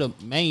back into the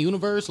main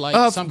universe, like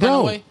some kind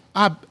of way?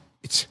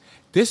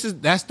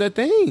 That's the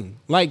thing.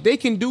 Like they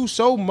can do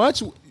so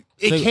much.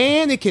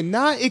 It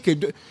cannot. It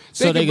could.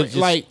 They could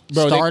just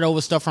start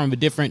over stuff from a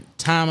different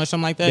time or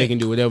something like that. They can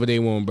do whatever they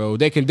want, bro.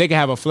 They can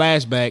have a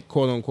flashback,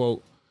 quote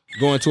unquote,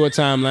 going to a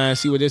timeline,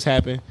 see what this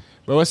happened,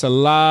 bro. It's a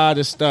lot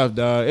of stuff,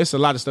 dog. It's a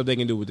lot of stuff they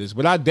can do with this.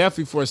 But I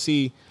definitely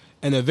foresee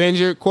an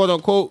Avenger, quote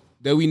unquote,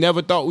 that we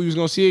never thought we was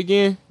gonna see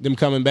again, them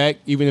coming back,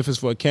 even if it's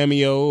for a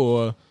cameo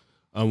or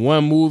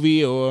one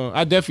movie, or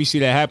I definitely see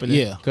that happening.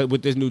 Yeah,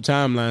 with this new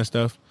timeline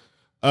stuff.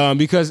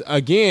 Because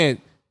again,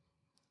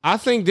 I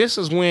think this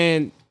is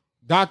when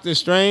Doctor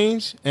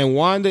Strange and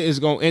Wanda is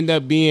gonna end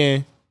up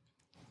being.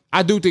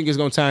 I do think it's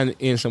gonna tie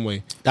in some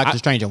way. Doctor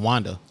Strange and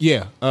Wanda.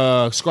 Yeah,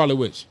 Scarlet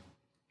Witch.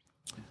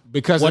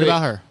 Because what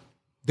about her?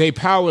 They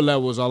power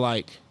levels are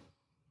like.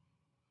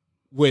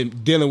 When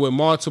dealing with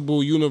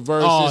multiple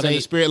universes and the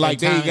spirit, like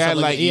they got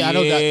like I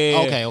know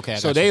that. Okay.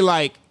 So they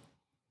like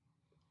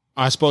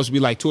are supposed to be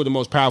like two of the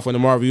most powerful in the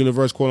Marvel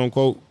universe, quote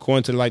unquote,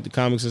 according to like the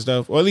comics and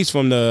stuff, or at least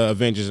from the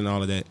Avengers and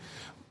all of that.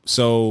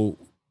 So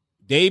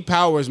they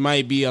powers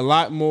might be a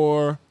lot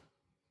more.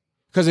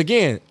 Because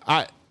again,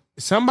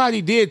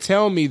 somebody did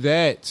tell me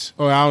that,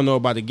 or I don't know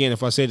about again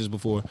if I said this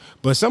before,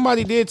 but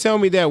somebody did tell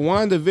me that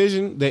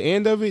WandaVision, the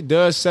end of it,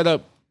 does set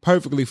up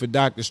perfectly for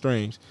Doctor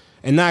Strange.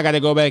 And now I got to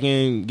go back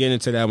and get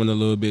into that one a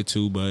little bit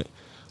too, but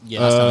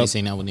yeah, I still ain't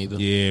seen that one either.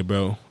 Yeah,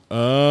 bro.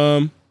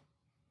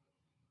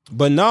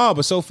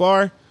 But so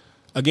far,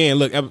 again,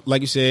 look,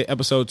 like you said,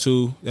 episode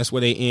 2, that's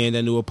where they end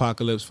that new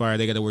apocalypse fire.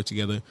 They got to work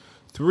together.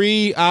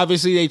 3,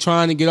 obviously, they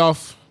trying to get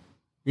off,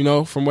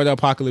 from where the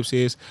apocalypse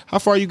is. How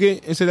far you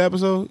get into the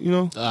episode? I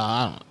don't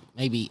know,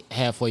 maybe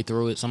halfway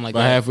through it, something like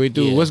that. Halfway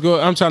through. Yeah. What's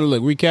going? I'm trying to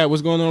recap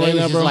what's going on right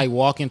now, bro. Just like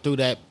walking through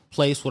that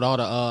place with all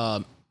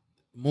the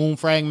moon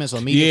fragments or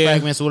meteor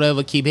fragments or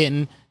whatever keep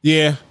hitting.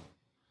 Yeah.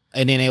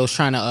 And then they was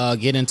trying to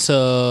get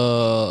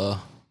into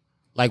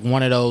like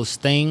one of those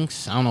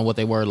things. I don't know what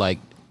they were, like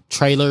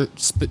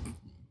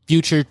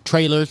future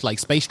trailers, like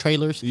space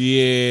trailers.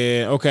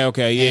 Yeah.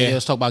 Okay. Yeah. And they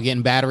was talking about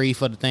getting battery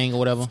for the thing or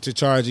whatever. To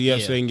charge it up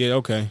so they can get,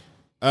 okay.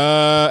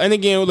 And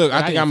again, look,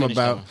 I think I'm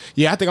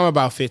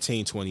about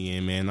 15, 20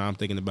 in, man. Now I'm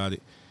thinking about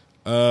it.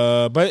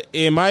 But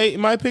it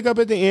might pick up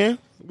at the end.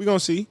 We're going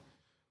to see.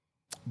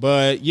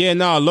 But yeah,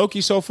 Loki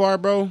so far,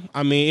 bro.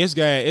 I mean, it's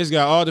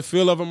got all the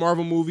feel of a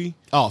Marvel movie.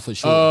 Oh, for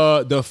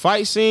sure. The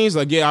fight scenes,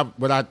 like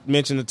what I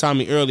mentioned to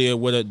Tommy earlier,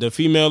 with the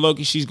female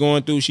Loki, she's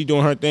going through, she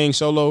doing her thing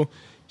solo.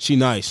 She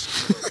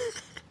nice.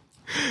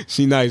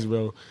 She nice,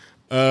 bro.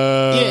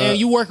 And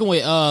you working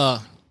with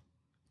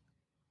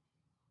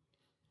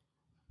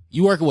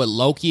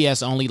Loki as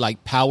the only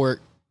like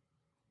powered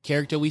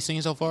character we've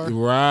seen so far,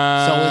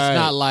 right? So it's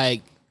not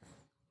like.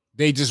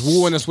 They just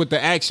wooing us with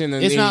the action.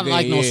 And it's not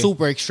like no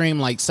super extreme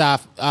like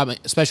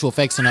special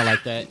effects and all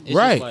like that. It's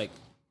right. Just like,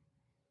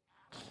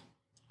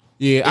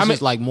 yeah,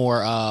 just like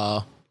more.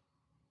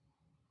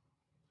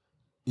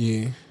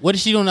 Yeah. What did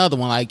she do in the other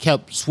one? Like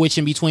kept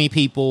switching between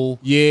people.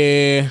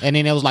 Yeah. And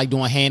then it was like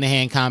doing hand to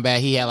hand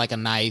combat. He had like a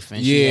knife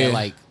and she had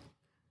like.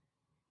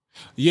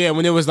 Yeah,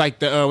 when it was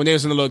like when they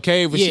was in the little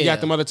cave when she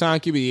got them other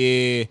timekeeper.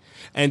 Yeah.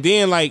 And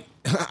then like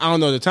I don't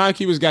know, the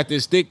timekeepers got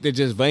this stick that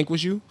just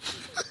vanquish you.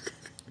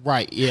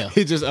 Right, yeah.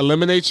 He just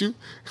eliminates you.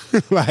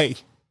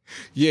 Like,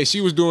 yeah, she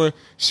was doing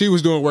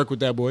work with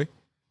that boy.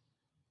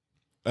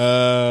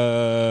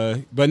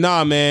 But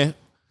nah, man.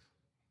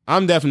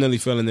 I'm definitely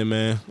feeling it,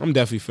 man. I'm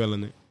definitely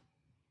feeling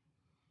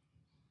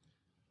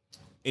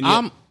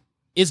it.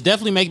 It's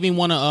definitely making me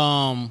want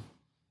to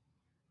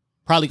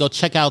probably go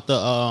check out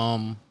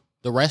the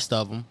rest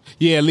of them.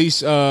 Yeah, at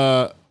least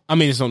I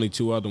mean it's only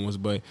 2 other ones,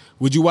 but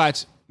would you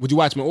watch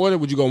in order?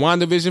 Would you go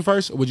WandaVision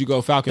first, or would you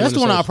go Falcon? That's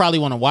the one I probably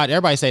want to watch.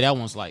 Everybody say that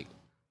one's like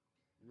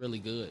really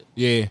good.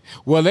 Yeah.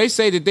 Well, they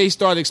say that they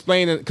started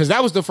explaining because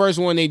that was the first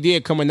one they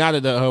did coming out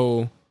of the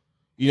whole,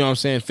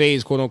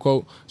 phase, quote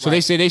unquote. So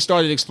They say they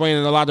started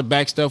explaining a lot of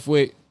back stuff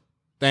with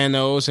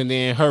Thanos, and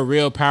then her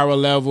real power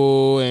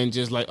level, and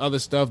just like other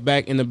stuff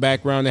back in the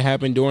background that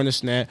happened during the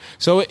snap.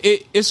 So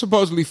it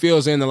supposedly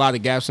fills in a lot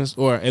of gaps,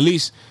 or at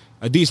least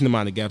a decent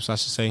amount of gaps, I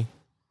should say,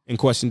 in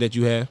question that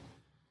you have.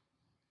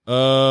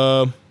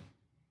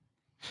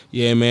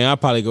 Yeah, man, I'll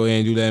probably go ahead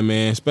and do that,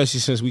 man. Especially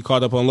since we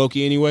caught up on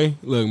Loki anyway.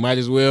 Look, might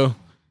as well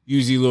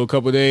use these little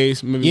couple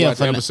days, maybe watch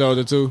an episode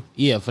or two.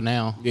 Yeah, for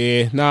now.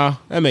 Yeah, nah,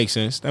 that makes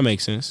sense.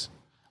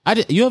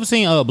 You ever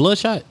seen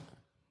Bloodshot?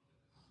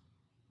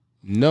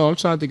 No, I'm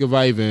trying to think if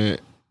I even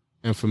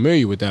am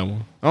familiar with that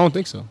one. I don't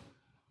think so.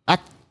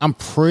 I'm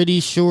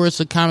pretty sure it's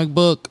a comic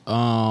book,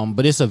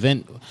 but it's a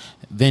Vin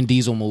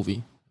Diesel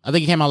movie. I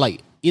think it came out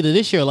like either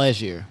this year or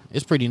last year.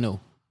 It's pretty new.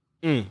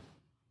 I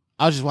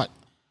was just watching.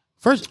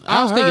 First,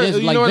 I was thinking this.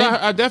 You know what?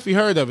 I definitely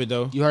heard of it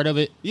though. You heard of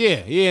it?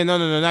 Yeah. No.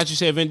 Not you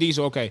said Vin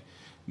Diesel. Okay.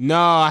 No,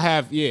 I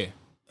have. Yeah.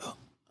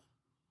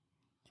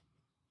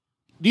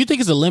 Do you think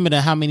it's a limit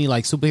on how many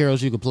like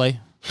superheroes you could play?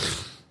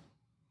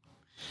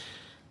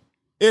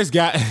 It's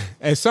got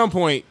at some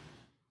point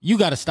you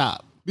got to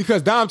stop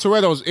because Dom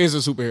Toretto is a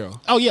superhero.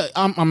 Oh yeah,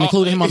 I'm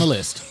including him on the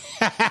list.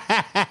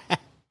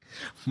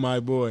 My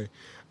boy.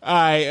 All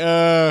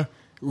right.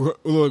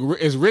 Look,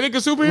 is Riddick a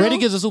superhero?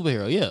 Riddick is a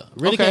superhero. Yeah,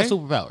 Riddick has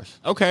superpowers.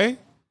 Okay.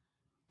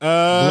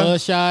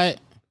 Bloodshot.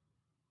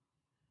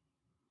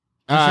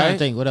 I'm trying right. to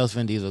think what else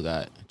Vin Diesel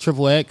got.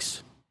 Triple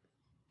X.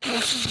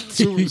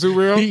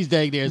 Superhero? He's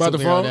dang near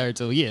superhero there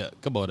too. Yeah,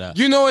 come on now.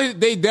 You know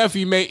they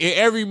definitely make in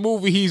every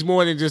movie he's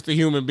more than just a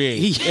human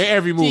being. In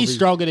every movie. He's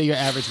stronger than your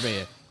average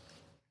man.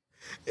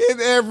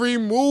 In every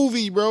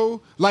movie, bro.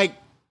 Like,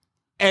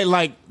 and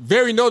like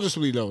very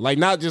noticeably though. Like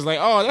not just like,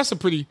 oh, that's a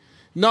pretty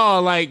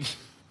like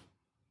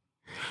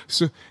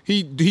so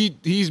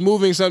he's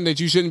moving something that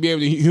you shouldn't be able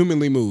to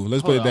humanly move.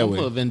 Let's put it that way.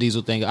 Put a Vin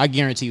Diesel thing. I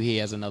guarantee you he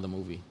has another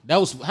movie. That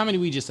was how many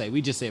we just say?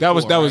 We just said that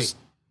four, was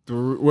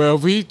well,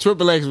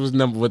 Triple X was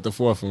number with the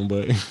fourth one,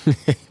 but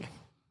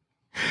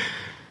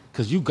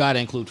because you gotta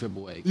include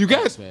Triple X. You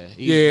got,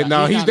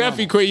 he's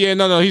definitely crazy. Yeah,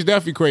 no, he's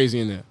definitely crazy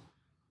in there.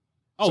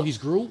 Oh, so, he's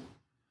Groot.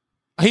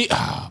 By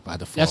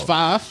default. That's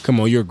 5. Come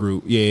on, you're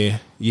Groot.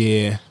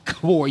 Yeah.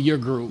 Come on, you're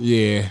Groot.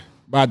 Yeah,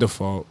 by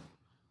default.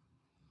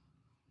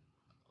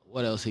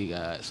 What else he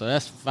got? So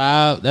that's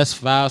 5. That's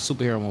 5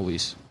 superhero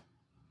movies.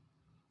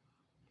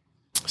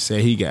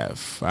 Say he got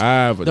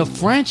 5. The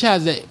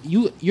franchise that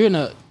you're in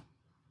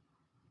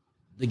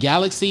the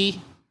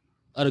Galaxy,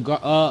 the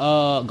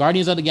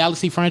Guardians of the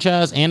Galaxy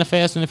franchise and the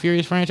Fast and the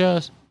Furious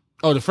franchise.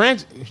 Oh,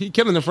 he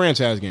killing the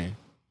franchise game.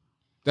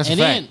 That's a fact.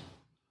 Then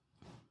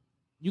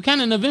you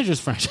kind of an Avengers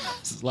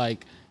franchise,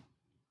 like.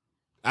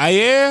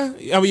 Yeah.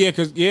 Oh yeah,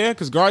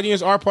 because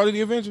Guardians are part of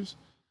the Avengers.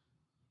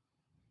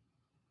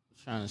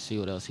 Trying to see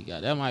what else he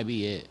got. That might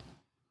be it.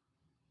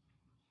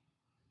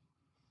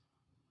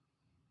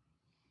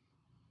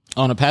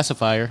 On a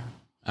pacifier.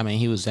 I mean,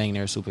 he was saying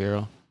they're a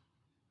superhero.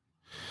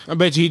 I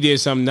bet you he did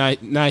something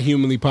not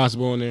humanly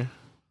possible in there.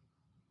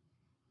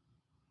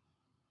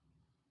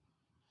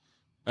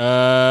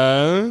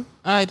 All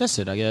right, that's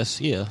it, I guess.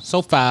 Yeah.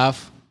 So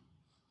 5.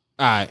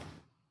 All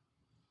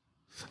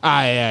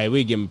right.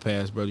 We give him a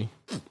pass, buddy.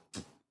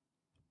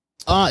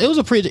 It was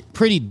a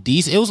pretty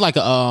decent. It was like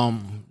a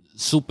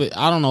super.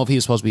 I don't know if he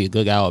was supposed to be a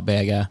good guy or a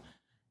bad guy.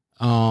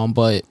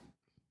 But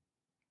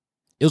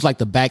it was like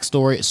the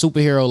backstory,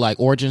 superhero like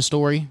origin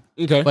story.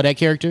 Okay. For that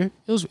character,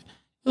 it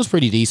was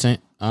pretty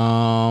decent.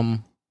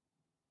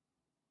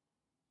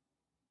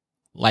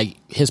 Like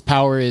his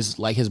power is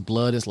like his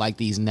blood is like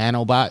these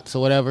nanobots or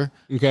whatever.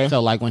 Okay.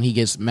 So like when he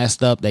gets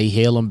messed up, they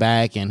heal him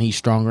back and he's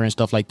stronger and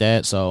stuff like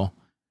that. So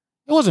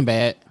it wasn't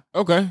bad.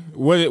 Okay.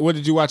 What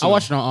did you watch? I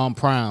watched it on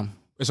Prime.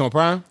 It's on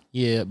Prime?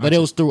 Yeah, but it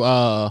was through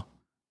remember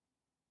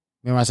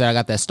I said I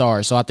got that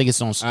Stars, so I think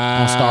it's on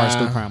Stars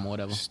through Prime or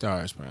whatever.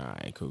 Stars Prime. All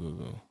right,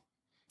 cool.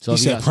 So he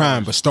said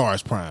Prime, but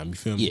Stars Prime. You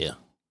feel me? Yeah.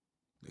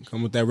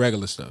 Come with that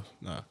regular stuff.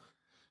 Nah.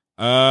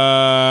 All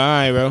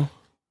right, bro.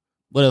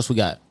 What else we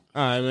got?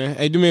 All right, man.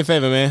 Hey, do me a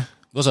favor, man.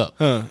 What's up?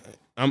 I'm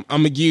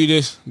gonna give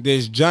you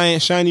this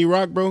giant shiny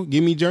rock, bro.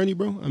 Give me Journey,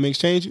 bro. I'm gonna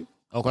exchange it.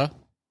 Okay. All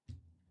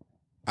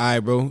right,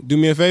 bro. Do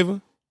me a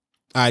favor.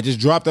 All right, just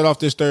drop that off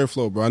this 3rd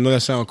floor, bro. I know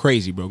that sounds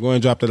crazy, bro. Go ahead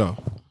and drop that off.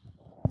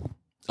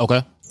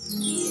 Okay.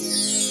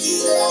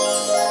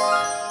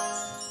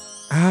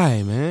 All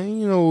right, man.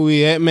 You know where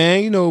we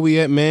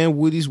at, man.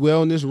 Woody's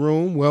Wellness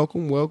Room.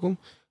 Welcome.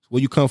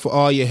 Where you come for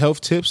all your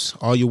health tips,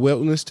 all your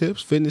wellness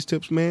tips, fitness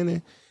tips, man.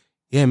 And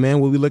yeah, man,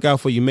 where we look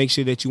out for you, make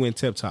sure that you in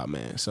tip top,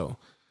 man. So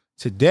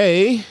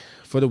today,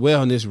 for the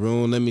Wellness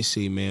Room, let me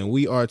see, man.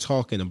 We are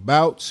talking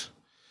about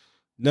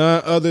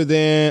none other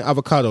than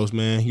avocados,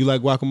 man. You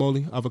like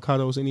guacamole,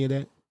 avocados, any of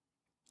that?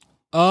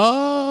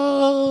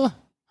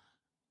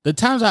 The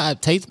times I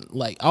taste,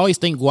 like, I always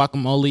think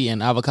guacamole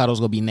and avocados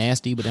gonna be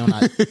nasty, but then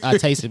when I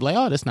taste it, like,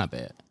 oh, that's not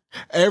bad.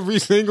 Every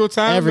single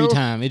time? Every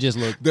time. It just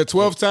looked. The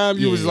 12th time,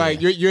 you was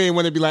like, you ain't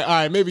want to be like, all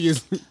right, maybe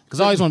it's.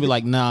 Because I always want to be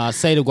like, nah,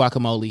 say the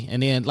guacamole.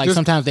 And then, like,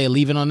 sometimes they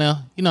leave it on there.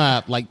 You know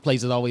how, like,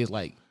 places always,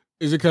 like.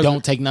 Is it because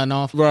don't take nothing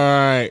off?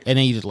 Right. And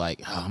then you just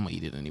like, oh, I'm gonna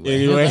eat it anyway.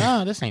 Anyway.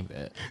 Like, this ain't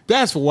bad.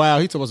 That's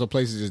wild. He told us some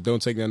places just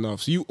don't take nothing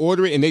off. So you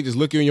order it and they just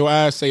look you in your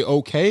eyes, say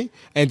okay,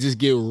 and just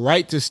get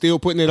right to still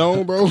putting it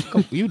on, bro.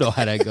 You know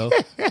how that go.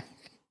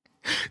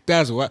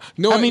 That's wild.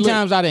 No, How many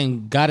times I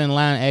done got in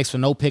line and asked for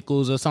no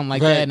pickles or something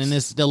like that, and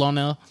it's still on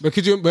there? But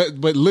could you? But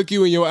look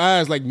you in your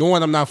eyes, like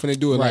knowing I'm not finna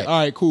do it. Right. Like, all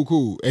right,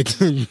 cool,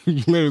 and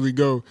literally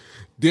go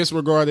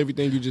disregard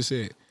everything you just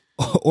said.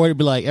 Or it'd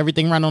be like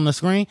everything right on the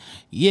screen.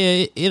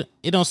 Yeah, it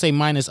don't say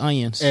minus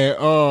onions. And, right.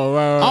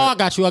 Oh, I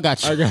got you.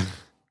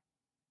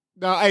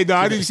 No, I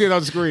need to see it on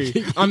the screen.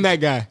 I'm that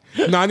guy.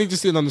 No, I need to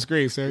see it on the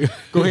screen, sir.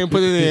 Go ahead and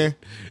put it in.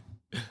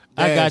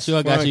 I got you.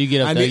 You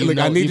get up there.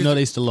 You know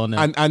they still on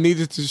there. I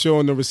needed to show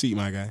on the receipt,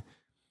 my guy.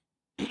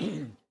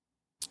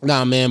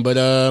 Nah, man, but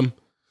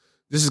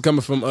this is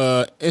coming from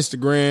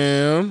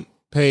Instagram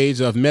page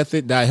of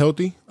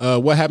Method.Healthy.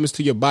 What happens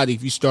to your body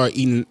if you start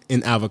eating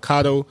an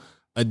avocado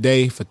a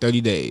day for 30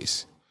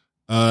 days?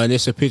 And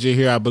it's a picture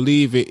here. I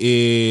believe it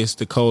is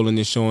the colon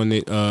is showing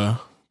it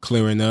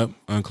clearing up,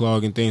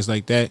 unclogging, things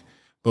like that.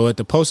 But what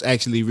the post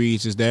actually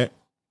reads is that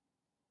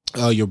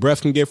your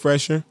breath can get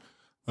fresher.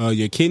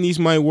 Your kidneys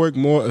might work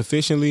more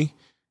efficiently.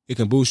 It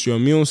can boost your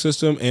immune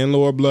system and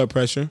lower blood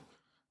pressure.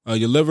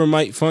 Your liver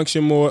might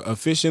function more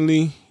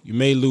efficiently. You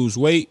may lose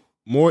weight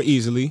more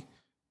easily.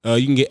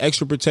 You can get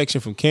extra protection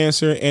from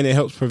cancer, and it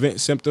helps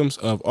prevent symptoms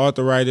of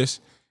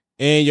arthritis.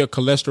 And your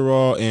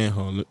cholesterol and,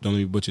 don't let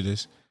me butcher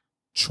this,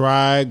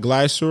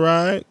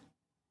 triglyceride,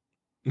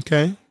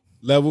 okay,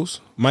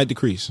 levels might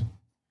decrease.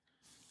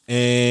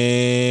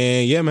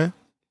 And yeah, man.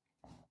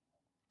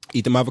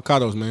 Eat them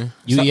avocados, man.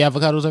 You eat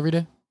avocados every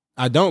day?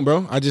 I don't,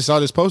 bro. I just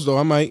saw this post though.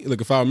 I might look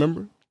if I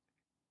remember.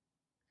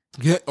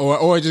 Yeah,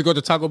 or just go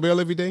to Taco Bell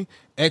every day.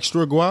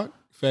 Extra guac.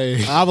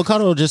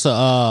 Avocado just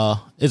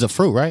is a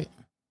fruit, right?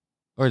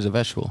 Or is it a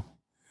vegetable?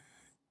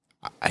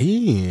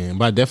 Yeah,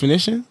 by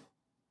definition,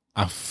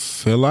 I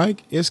feel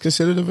like it's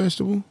considered a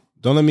vegetable.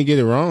 Don't let me get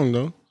it wrong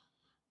though.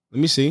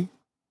 Let me see.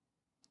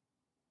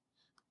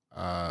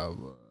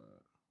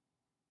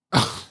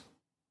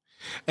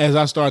 As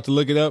I start to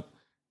look it up,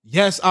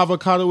 yes,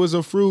 avocado is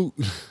a fruit.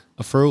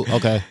 A fruit?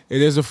 Okay.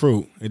 It is a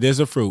fruit. It is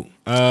a fruit.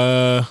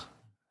 And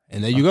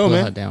there you go,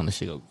 man. Her down, this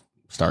shit go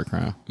start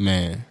crying.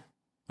 Man.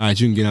 All right,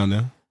 you can get on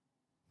there.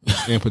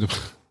 And put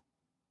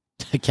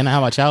the Can I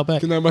have my child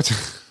back? Can I have my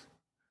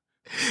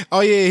Oh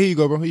yeah, here you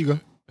go, bro. Here you go.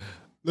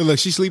 Look,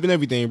 she's sleeping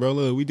everything, bro.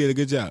 Look, we did a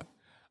good job.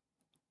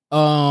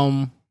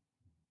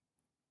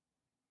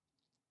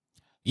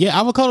 Yeah,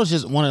 avocado is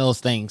just one of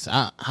those things.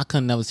 I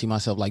couldn't never see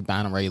myself like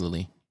buying them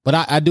regularly.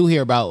 But I do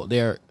hear about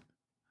their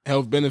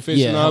health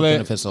benefits and all that.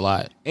 Benefits a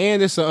lot.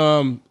 And it's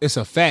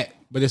a fat,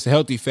 but it's a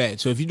healthy fat.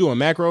 So if you're doing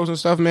macros and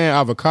stuff, man,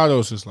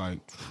 avocados is like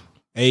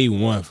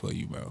A1 for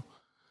you, bro.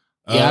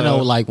 Yeah, I know.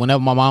 Like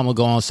whenever my mom would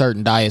go on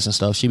certain diets and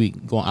stuff, she be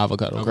going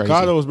avocados,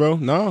 crazy. Bro.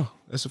 No,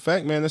 that's a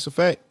fact, man. That's a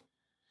fact.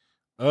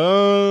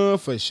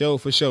 For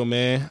sure,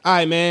 man. All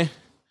right, man.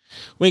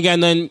 We ain't got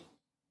nothing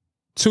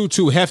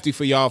too hefty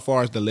for y'all as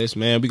far as the list,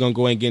 man. We gonna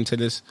go ahead and get into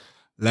this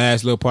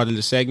last little part of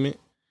the segment.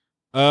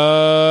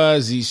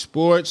 Z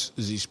Sports.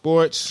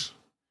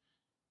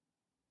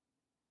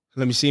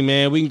 Let me see,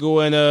 man. We can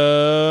go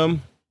and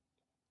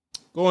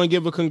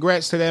give a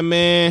congrats to that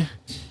man,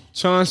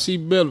 Chauncey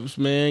Billups,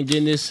 man,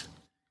 getting this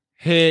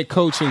head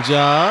coaching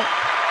job.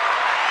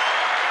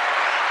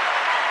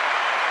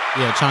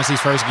 Yeah,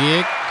 Chauncey's first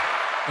gig.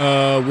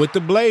 With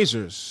the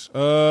Blazers.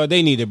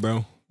 They need it,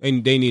 bro. They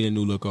need a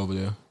new look over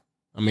there.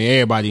 I mean,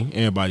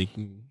 everybody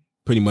can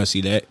pretty much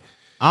see that.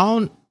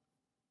 Now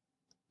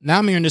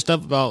I'm hearing this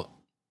stuff about.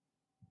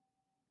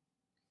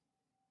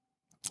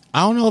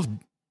 I don't know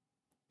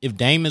if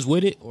Dame is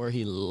with it or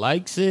he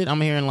likes it.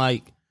 I'm hearing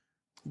like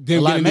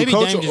maybe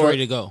Dame is ready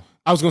to go.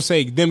 I was gonna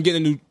say them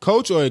getting a new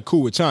coach or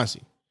cool with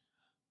Chauncey.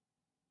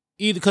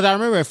 Either, because I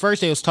remember at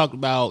first they was talking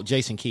about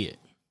Jason Kidd.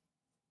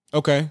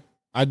 Okay,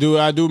 I do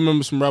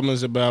remember some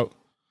rumblings about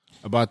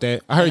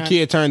that. I heard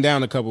Kidd turned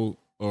down a couple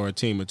or a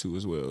team or two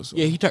as well. So.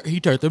 Yeah, he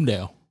turned them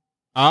down.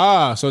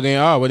 So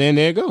then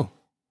there you go.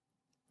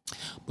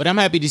 But I'm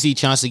happy to see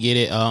Chauncey get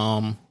it.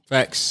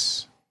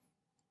 Facts.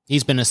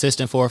 He's been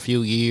assistant for a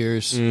few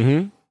years.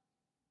 Mm-hmm.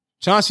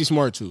 Chauncey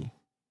smart too.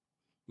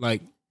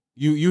 Like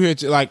you hear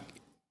like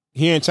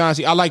hearing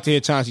Chauncey. I like to hear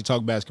Chauncey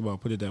talk basketball.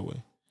 Put it that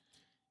way.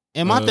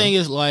 And my thing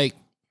is like,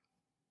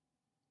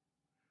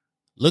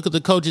 look at the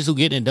coaches who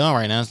getting it done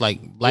right now. It's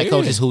like black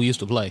coaches who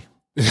used to play.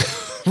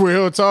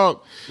 Real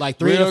talk. Like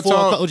 3 or 4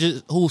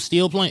 coaches who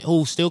still playing,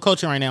 who still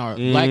coaching right now are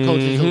black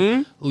coaches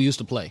who used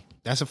to play.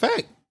 That's a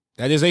fact.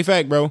 That is a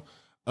fact, bro.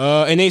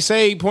 And they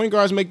say point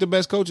guards make the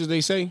best coaches.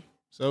 They say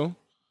so.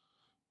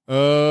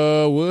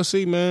 We'll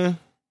see, man.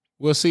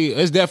 We'll see.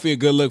 It's definitely a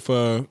good look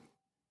for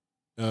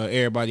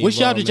everybody. Which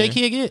job did J.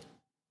 Kidd get?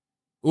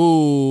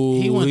 Ooh,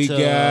 we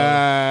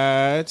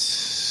got.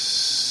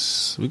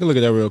 We can look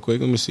at that real quick.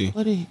 Let me see.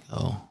 Where did he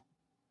go?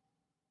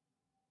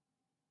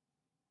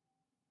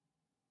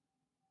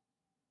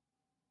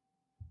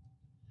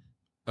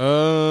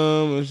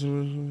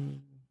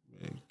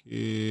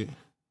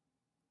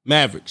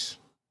 Mavericks.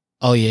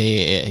 Oh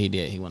yeah. He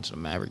did. He went to the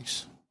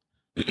Mavericks.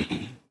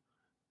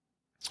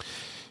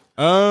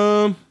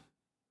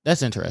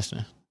 That's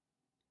interesting.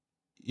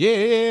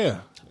 Yeah.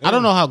 I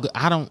don't know how good.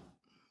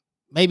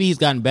 Maybe he's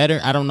gotten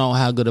better. I don't know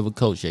how good of a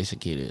coach Jason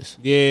Kidd is.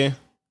 Yeah,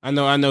 I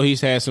know.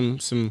 He's had some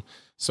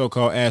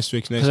so-called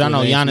asterisks next. Because I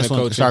know Giannis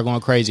went to start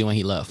going crazy when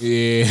he left.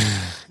 Yeah.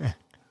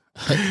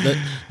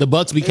 the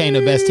Bucks became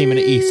the best team in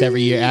the East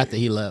every year after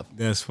he left.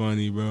 That's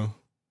funny, bro.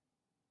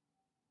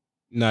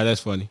 Nah,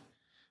 that's funny.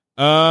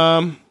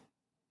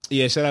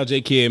 Yeah, shout out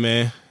J Kidd,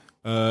 man.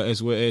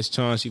 As well as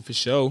Chauncey for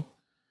sure.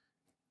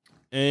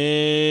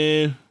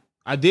 And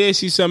I did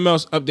see something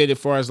else updated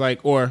for us,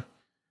 or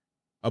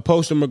a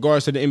post in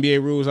regards to the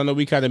NBA rules. I know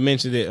we kind of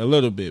mentioned it a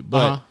little bit,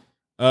 but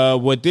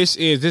what this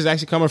is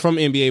actually coming from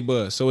NBA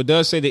Buzz. So it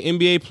does say the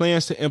NBA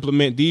plans to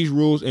implement these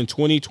rules in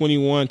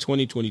 2021,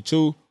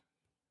 2022.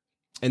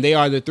 And they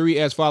are the three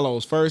as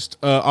follows. First,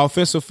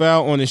 offensive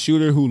foul on a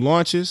shooter who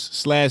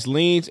launches /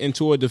 leans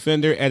into a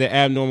defender at an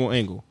abnormal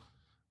angle.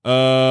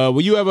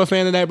 Were you ever a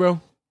fan of that, bro?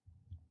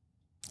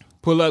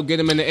 Pull up, get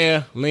him in the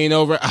air, lean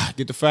over,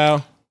 get the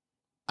foul.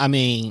 I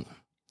mean,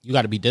 you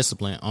got to be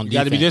disciplined on defense. You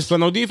got to be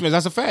disciplined on defense.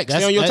 That's a fact.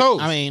 Stay on your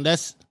toes. I mean,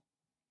 that's...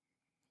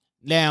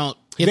 Now,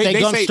 if they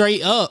come say,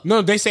 straight up...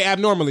 No, they say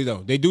abnormally, though.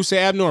 They do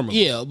say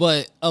abnormally. Yeah,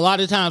 but a lot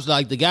of times,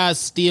 like, the guys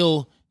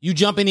still... You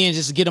jumping in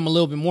just to get him a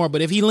little bit more.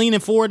 But if he leaning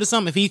forward to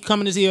something, if he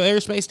coming into your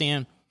airspace,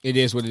 then... It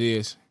is what it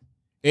is.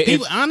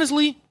 People,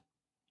 honestly,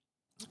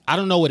 I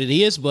don't know what it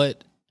is,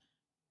 but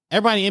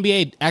everybody in the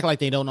NBA act like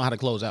they don't know how to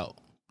close out.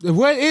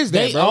 What is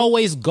that, They bro?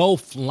 always go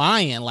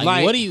flying.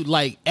 Like, what do you...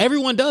 Like,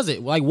 everyone does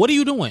it. Like, what are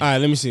you doing? All right,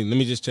 let me see. Let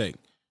me just check.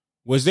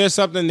 Was there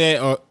something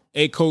that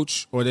a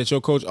coach or that your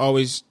coach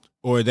always...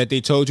 Or that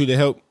they told you to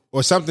help...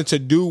 Or something to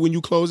do when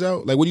you close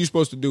out? Like, what are you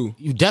supposed to do?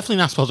 You're definitely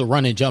not supposed to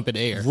run and jump in the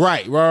air.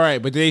 Right.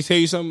 But did they tell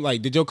you something?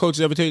 Like, did your coaches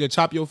ever tell you to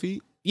chop your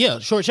feet? Yeah,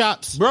 short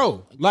chops.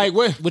 Bro, like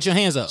what? With your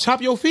hands up.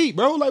 Chop your feet,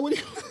 bro. Like, what do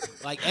you...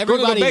 Like,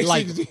 everybody,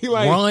 like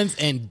runs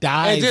and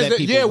dives at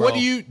people, yeah, bro. What do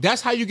you...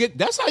 That's how you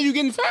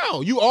getting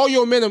fouled. All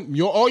your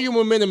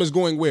momentum is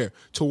going where?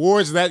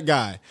 Towards that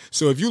guy.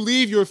 So if you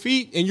leave your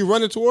feet and you're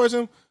running towards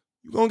him,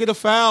 you're going to get a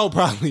foul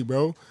probably,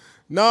 bro.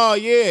 No,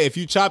 yeah. If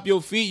you chop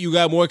your feet, you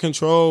got more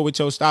control with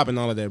your stop and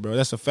all of that, bro.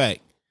 That's a fact.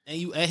 And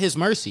you at his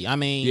mercy. I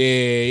mean,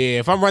 yeah.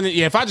 If I'm running,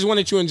 if I just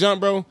wanted you and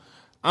jump, bro,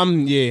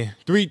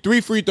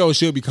 three free throws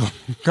should be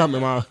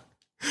coming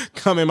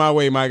my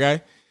way, my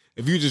guy.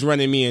 If you just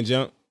running me and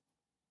jump.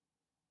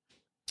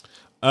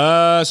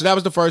 So that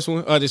was the first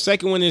one. The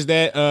second one is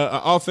that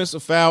an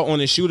offensive foul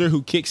on a shooter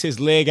who kicks his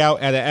leg out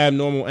at an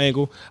abnormal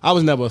angle. I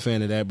was never a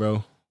fan of that,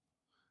 bro.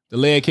 The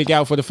leg kick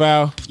out for the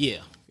foul. Yeah.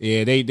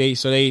 Yeah,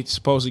 they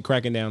supposedly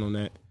cracking down on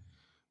that.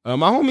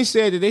 My homie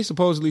said that they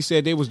supposedly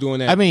said they was doing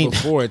that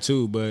before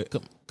too, but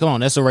come on,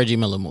 that's a Reggie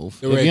Miller move.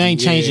 If you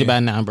ain't changed it by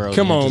now, bro.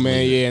 Come on,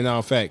 man. Yeah,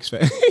 no, facts.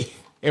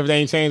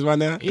 Everything changed by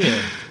now?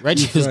 Yeah.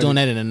 Reggie was doing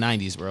that in the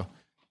 90s, bro.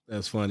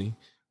 That's funny.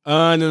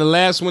 And then the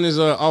last one is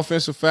an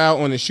offensive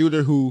foul on a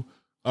shooter who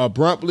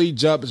abruptly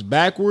jumps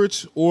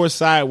backwards or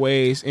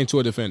sideways into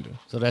a defender.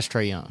 So that's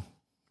Trae Young.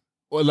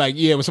 Or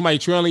when somebody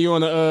trailing you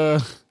on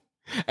the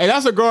hey,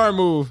 that's a guard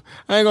move.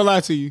 I ain't gonna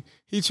lie to you.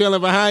 He trailing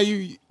behind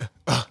you,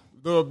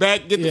 go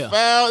back, get the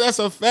foul. That's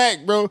a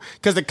fact, bro.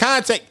 Because the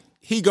contact,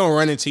 he gonna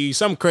run into you.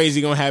 Something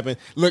crazy gonna happen.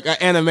 Look, an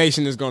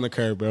animation is gonna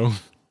occur, bro.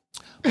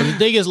 But the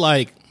thing is,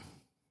 like,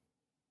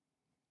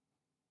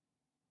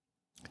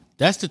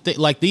 that's the thing.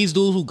 Like, these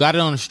dudes who got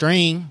it on a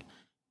string,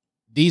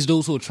 these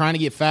dudes who are trying to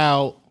get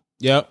fouled,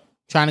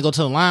 trying to go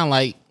to the line,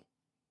 like,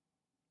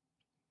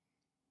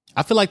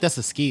 I feel like that's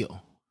a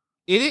skill.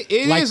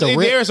 It like is. The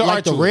rip,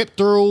 like the rip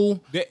through,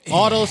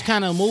 all those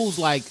kind of moves.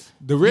 Like,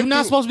 you're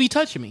not supposed to be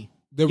touching me.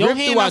 Your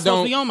hand not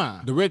supposed to be on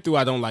mine. The rip through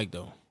I don't like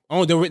though.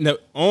 Only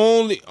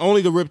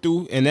the rip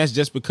through, and that's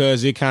just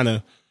because it kind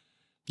of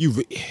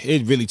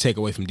it really take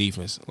away from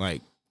defense.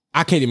 Like,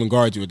 I can't even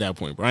guard you at that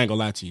point, bro. I ain't gonna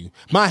lie to you.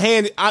 My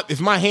hand, if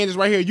my hand is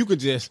right here, you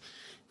could just,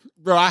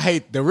 bro. I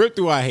hate the rip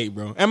through. I hate,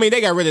 bro. I mean, they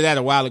got rid of that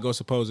a while ago,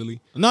 supposedly.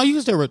 No, you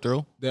can still rip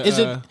through. Is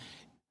it?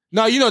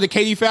 No, you know the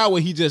KD foul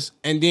where he just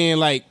and then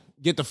like.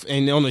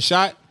 And on the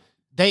shot,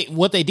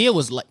 what they did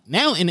was, like,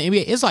 now in the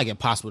NBA, it's like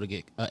impossible to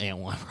get an and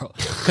one, bro.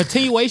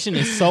 Continuation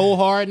is so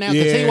hard now.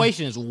 Yeah.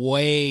 Continuation is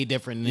way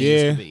different than it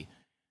used to be.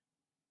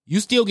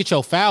 You still get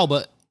your foul,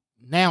 but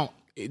now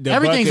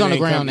everything's on the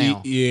ground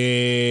now.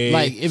 Yeah,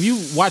 like if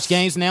you watch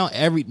games now,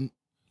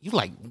 you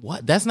like,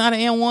 what? That's not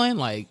an and one.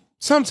 Like,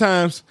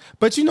 sometimes,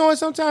 but you know what?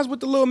 Sometimes with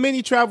the little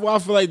mini travel, I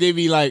feel like they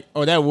be like,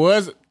 oh, that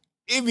was.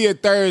 It'd be a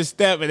third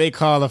step, and they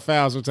call a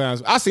foul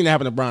sometimes. I seen that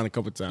happen to Brian a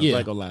couple times. Yeah.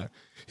 Like a lot.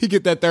 He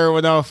get that third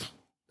one off.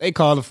 They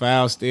call the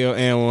foul still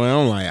and one.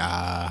 I'm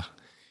like,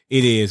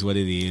 it is what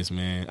it is,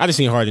 man. I just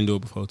seen Harden do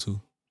it before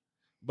too.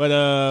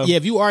 But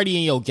if you already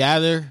in your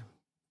gather,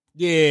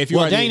 if you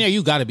already dang there,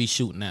 you got to be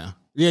shooting now.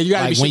 Yeah, you got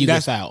to like be shooting. When you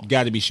get fouled,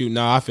 got to be shooting.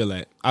 No, I feel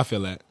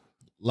that.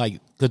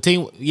 Like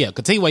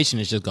continuation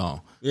is just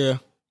gone. Yeah,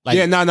 like,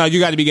 you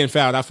got to be getting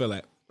fouled. I feel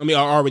that. I mean,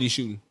 already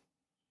shooting.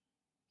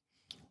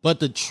 But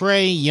the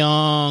Trae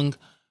Young,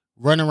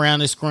 running around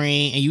the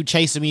screen and you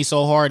chasing me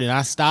so hard and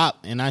I stop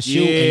and I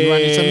shoot and you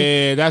run into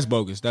me. Yeah, that's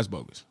bogus. That's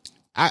bogus.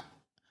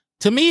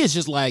 To me, it's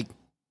just like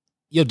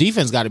your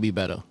defense got to be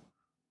better.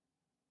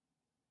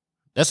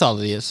 That's all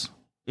it is.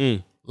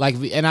 Like,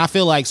 and I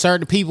feel like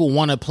certain people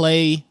want to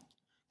play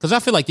because I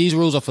feel like these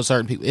rules are for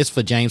certain people. It's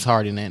for James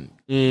Harden and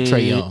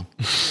Trae Young.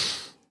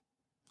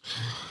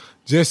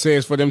 Just say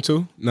it's for them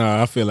too.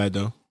 Nah, I feel like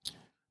though.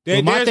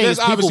 There's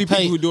obviously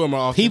people who do it more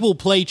often. People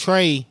play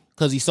Trae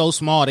because he's so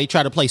small. They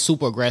try to play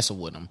super aggressive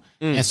with him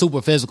and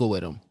super physical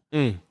with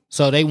him.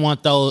 So they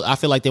want those. I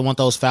feel like they want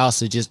those fouls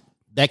to just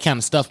that kind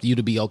of stuff for you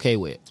to be okay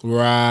with.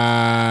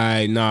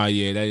 Right? Nah,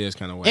 yeah, that is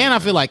kind of. And I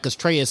feel like because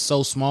Trae is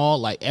so small,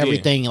 like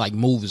everything like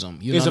moves him.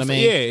 You know what I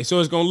mean? Yeah. So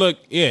it's gonna look.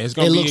 Yeah, it's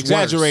gonna be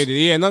exaggerated. Worse.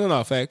 Yeah,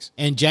 no, facts.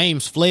 And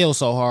James flails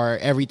so hard,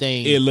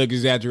 everything it look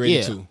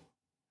exaggerated too.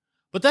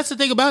 But that's the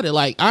thing about it.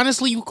 Like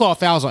honestly, you call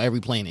fouls on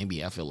every play in the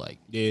NBA. I feel like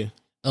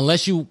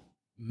unless you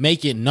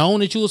make it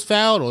known that you was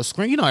fouled or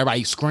scream. You know,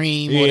 everybody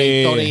scream or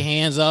they throw their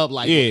hands up.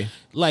 Like,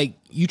 like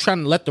you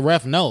trying to let the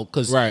ref know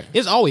because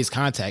it's always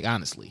contact.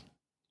 Honestly.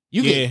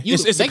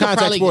 It's a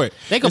contact sport.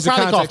 They could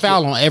probably call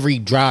foul on every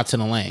drive to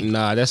the lane.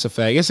 Nah, that's a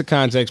fact. It's a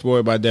contact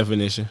sport by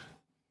definition.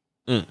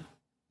 All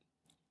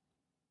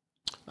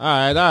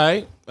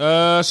right.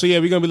 So yeah,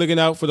 we're gonna be looking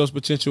out for those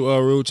potential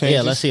rule changes.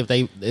 Yeah, let's see if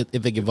they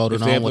get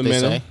voted on what they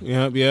say.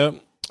 Yep.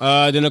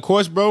 Then of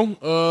course, bro,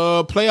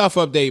 playoff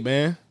update,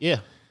 man. Yeah.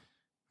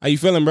 How you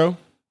feeling, bro?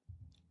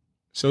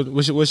 So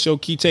what's your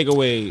key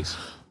takeaways?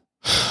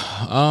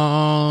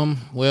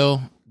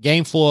 Well,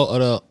 game 4 of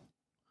the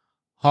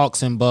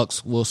Hawks and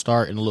Bucks will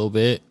start in a little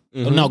bit.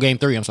 No, game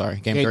 3. I'm sorry,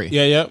 game 3.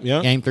 Yeah.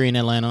 Game 3 in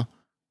Atlanta.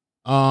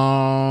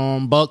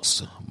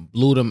 Bucks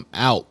blew them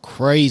out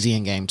crazy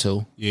in game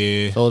 2.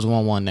 Yeah. So it's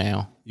 1-1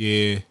 now.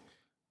 Yeah.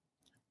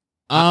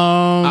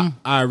 I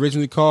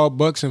originally called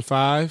Bucks in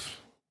 5.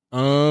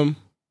 That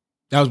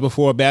was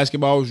before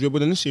basketball was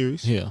dribbled in the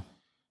series. Yeah.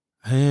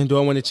 And do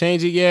I want to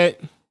change it yet?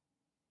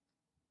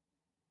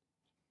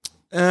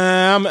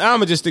 I'm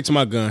gonna just stick to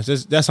my guns.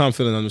 That's how I'm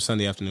feeling on the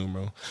Sunday afternoon,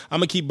 bro. I'm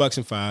gonna keep Bucks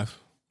in 5.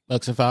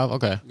 Bucks in 5,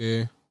 okay.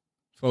 Yeah.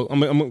 So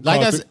I'm gonna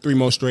call 3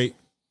 more straight.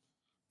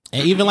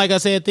 And even like I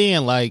said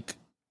then, like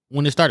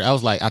when it started, I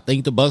was like, I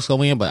think the Bucks go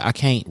win, but I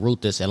can't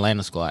root this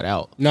Atlanta squad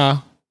out.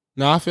 Nah,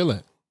 I feel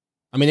it.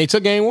 I mean, they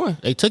took game 1.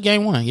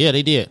 Yeah,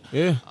 they did.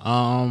 Yeah.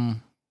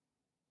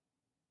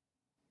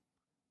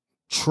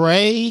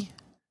 Trae.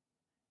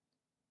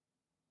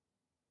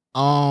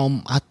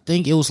 I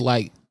think it was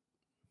like.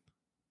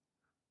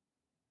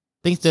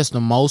 I think that's the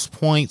most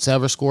points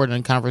ever scored in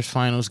a conference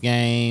finals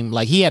game.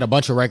 Like he had a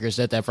bunch of records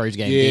at that first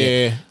game.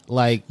 Yeah,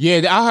 like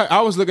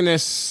I was looking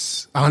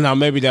at. I don't know.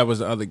 Maybe that was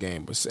the other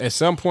game, but at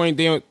some point,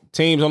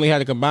 teams only had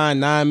to combine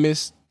 9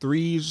 missed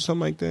threes or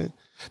something like that.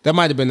 That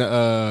might have been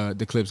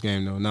the Clips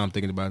game though. Now I'm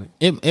thinking about it.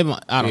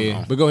 I don't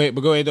know. But go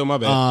ahead. Though, my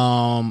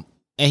bad.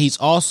 And he's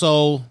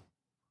also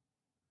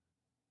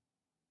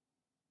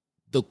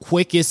the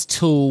quickest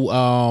to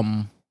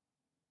I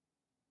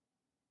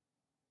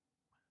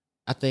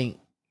think.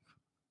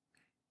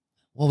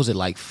 What was it,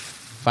 like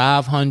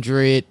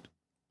 500?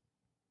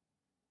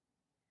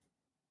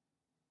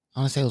 I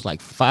want to say it was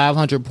like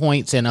 500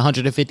 points and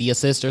 150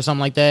 assists or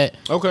something like that.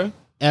 Okay.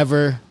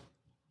 Ever.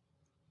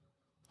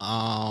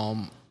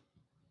 And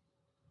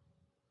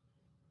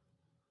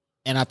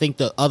I think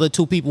the other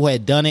 2 people who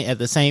had done it at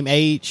the same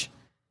age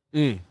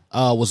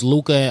was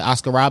Luka and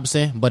Oscar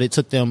Robertson, but it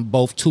took them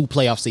both 2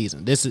 playoff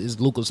seasons. This is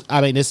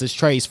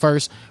Trae's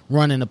first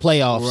run in the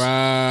playoffs,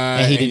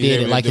 right? And he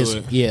did it like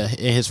in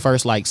his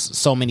first like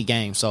so many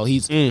games. So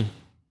he's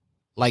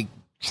like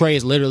Trae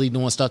is literally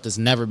doing stuff that's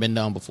never been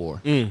done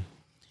before. And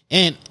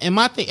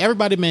my thing,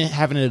 everybody been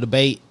having a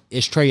debate: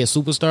 is Trae a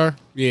superstar?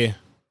 Yeah,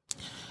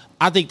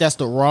 I think that's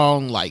the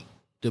wrong like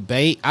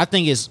debate. I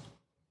think he's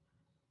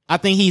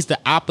the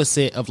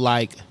opposite of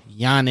like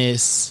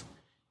Giannis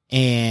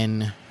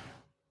and.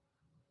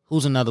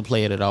 Who's another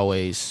player that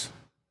always,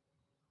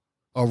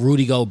 or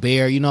Rudy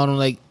Gobert? You know what I'm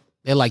like?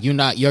 They're like,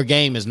 your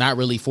game is not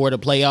really for the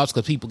playoffs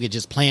because people get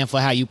just playing for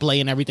how you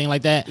play and everything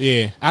like that.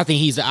 Yeah, I think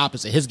he's the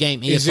opposite. His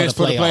game is just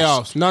for the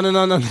playoffs. No.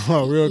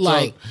 Real talk.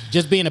 Like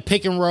just being a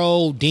pick and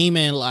roll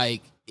demon,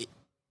 like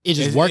it's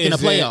just working the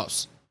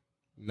playoffs.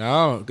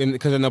 No,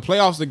 because in the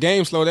playoffs the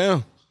game slow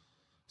down.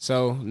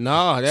 So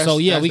no,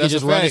 we can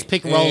just run this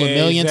pick and roll a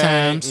million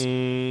times,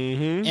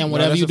 and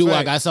whatever you do,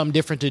 I got something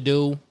different to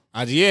do.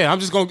 I'm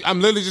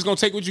literally just gonna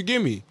take what you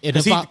give me.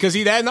 Because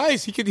he that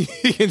nice, he can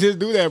just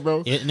do that,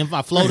 bro. And if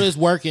my floater is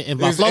working, if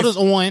my floater's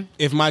on,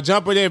 if my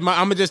jumper there, I'm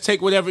gonna just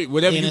take whatever.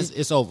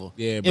 It's over.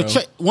 Yeah, bro.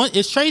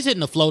 If Trae's hitting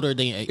the floater,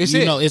 then it's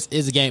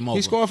a game over.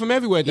 He's scoring from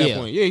everywhere at that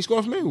point. Yeah, he's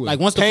scoring from everywhere. Like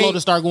once the floater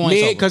start going,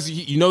 mid, because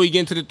he get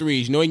into the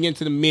threes, he get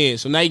into the mid.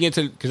 So now you get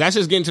to because that's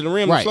just getting to the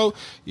rim. Right. Flow.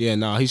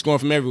 Yeah, he's scoring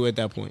from everywhere at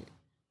that point.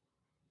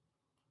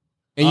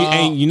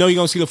 And you're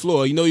gonna see the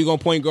floor. You're gonna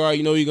point guard.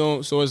 You're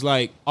gonna. So it's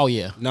like, oh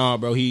yeah, nah,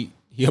 bro. He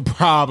a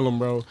problem,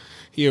 bro.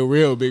 He a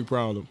real big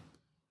problem.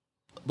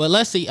 But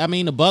let's see. I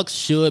mean, the Bucks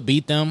should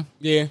beat them.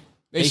 Yeah,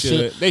 they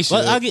should. They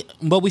should.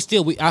 But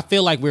I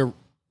feel like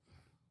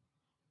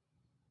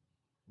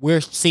we're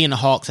seeing the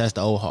Hawks as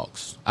the old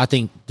Hawks. I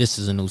think this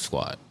is a new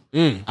squad.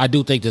 I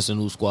do think this is a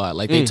new squad.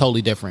 Like, they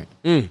totally different.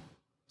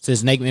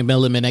 Since Nate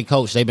McMillan been their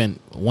coach, they've been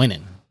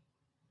winning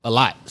a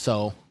lot.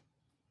 So,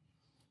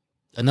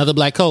 another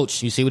black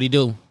coach. You see what he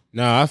do?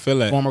 No, I feel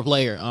that. Former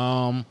player.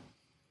 And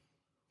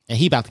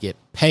he about to get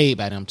paid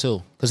by them,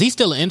 too. Because he's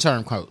still an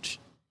interim coach.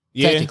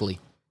 Yeah. Technically.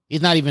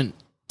 He's not even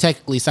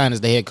technically signed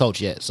as the head coach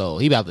yet. So,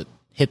 he about to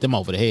hit them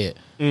over the head.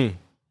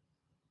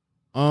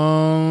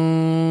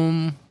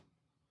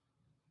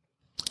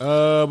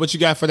 What you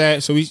got for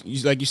that? So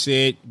like you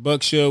said,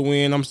 Bucks should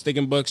win. I'm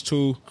sticking Bucks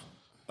too.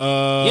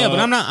 Yeah, but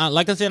I'm not.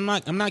 Like I said,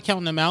 I'm not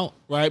counting them out.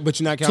 Right, but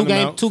you're not counting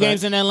them out. Two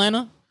games in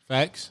Atlanta.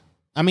 Facts.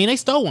 I mean, they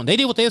stole one. They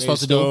did what they were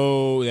supposed to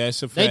do.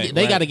 That's a fact.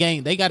 They got a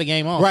game. They got a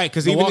game off. Right,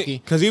 because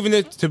even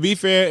if, to be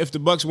fair, if the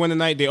Bucks win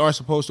tonight, they are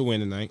supposed to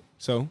win tonight.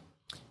 So.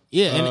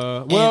 Yeah, and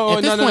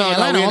at this point,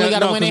 Atlanta only got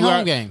to win their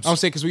home games. I'm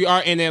saying because we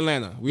are in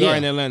Atlanta. We are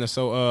in Atlanta.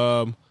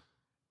 So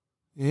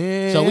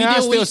yeah. So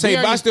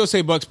I still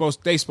say Bucks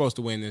supposed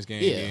to win this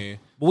game. Yeah.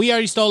 But we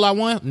already stole our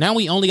one. Now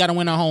we only got to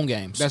win our home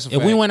games. That's a if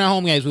fact. we win our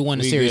home games, we win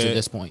the series at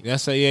this point.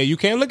 You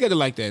can't look at it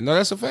like that. No,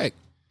 that's a fact.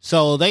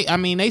 So they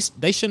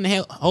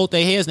shouldn't hold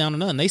their heads down to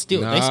nothing. They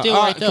still right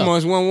there. Come on,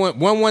 it's 1-1.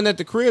 1-1 at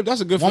the crib.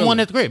 That's a good 1-1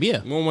 at the crib.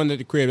 Yeah. 1-1 at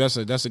the crib. That's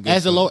a good.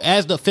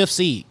 As the fifth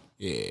seed.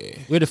 Yeah.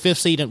 We're the fifth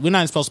seed. We're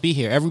not supposed to be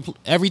here.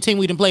 Every team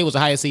we didn't play was a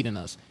higher seed than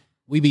us.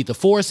 We beat the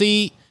 4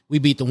 seed. We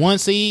beat the 1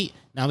 seed.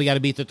 Now we got to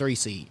beat the 3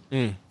 seed.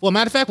 Well,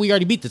 matter of fact, we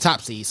already beat the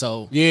top seed.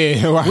 So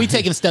yeah, right. We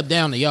taking a step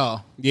down to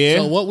y'all. Yeah.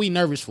 So what we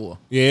nervous for?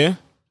 Yeah.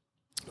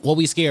 What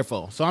we scared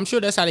for? So I'm sure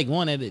that's how they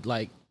going at it.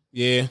 Like,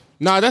 yeah.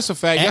 No, that's a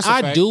fact.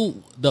 And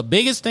the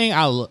biggest thing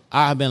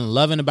I've been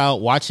loving about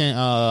watching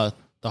the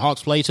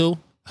Hawks play too.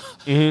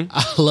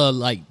 I love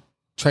like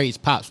Trey's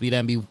pops. We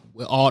done be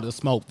with all the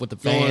smoke with the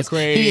fans.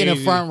 He in the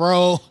front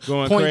row,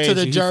 pointing to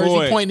the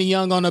jersey, pointing the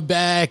young on the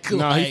back.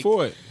 No, he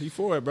for it. He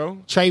for it, bro.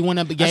 Trey went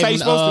up and gave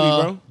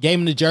him, gave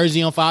him the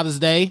jersey on Father's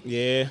Day.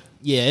 Yeah.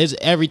 Yeah, it's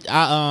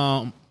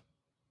I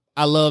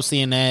love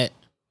seeing that.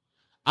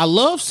 I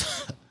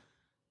love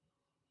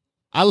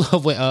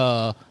when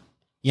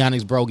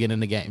Giannis bro get in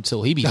the game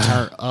too. He be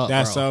turned up.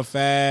 That's bro. a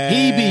fact.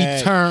 He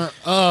be turned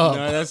up.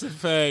 No, that's a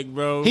fact,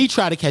 bro. He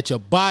try to catch a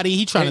body.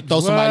 He trying to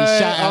throw somebody's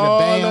shot out of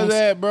bounds. All of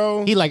that,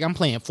 bro. He like, I'm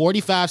playing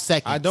 45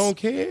 seconds. I don't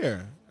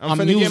care.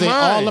 I'm using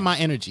all of my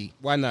energy.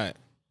 Why not?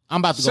 I'm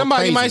about to go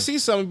Somebody crazy. might see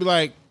something and be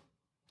like,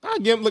 I'll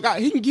give him,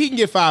 he can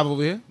get 5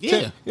 over here. Yeah.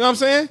 You know what I'm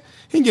saying?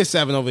 He can get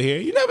 7 over here.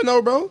 You never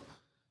know, bro.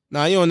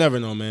 Nah, you don't never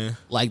know, man.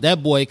 Like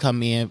that boy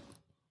come in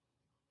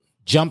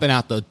jumping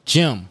out the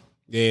gym.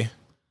 Yeah.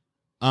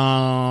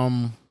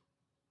 Now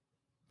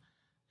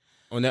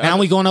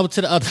we going over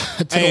to the other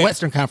the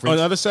Western Conference. On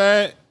the other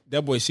side,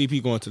 that boy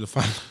CP going to the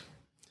final.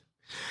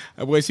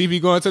 That boy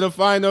CP going to the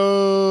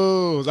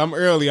finals. I'm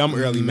early,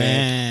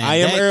 man. I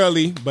am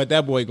early, but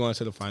that boy going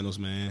to the finals,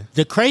 man.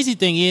 The crazy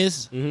thing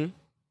is,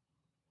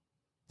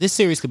 this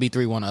series could be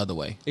 3-1 the other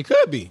way. It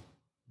could be.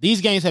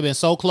 These games have been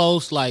so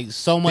close, like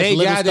so much they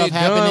little stuff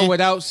happening.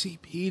 Without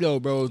CP though,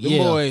 bro. Them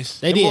boys,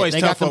 they did. Boys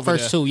they got them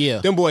first 2. Yeah,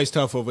 them boys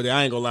tough over there.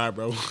 I ain't gonna lie,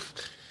 bro.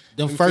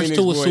 Them first Phoenix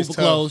 2 was super tough.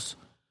 Close.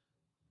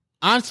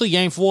 Honestly,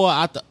 game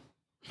 4,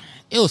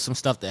 it was some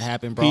stuff that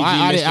happened, bro. PG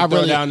I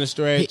really down the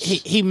stretch.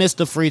 He missed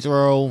the free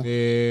throw.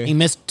 Yeah, he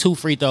missed 2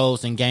 free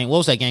throws in game. What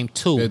was that, game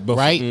 2?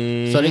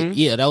 Right. So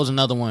that was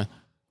another one.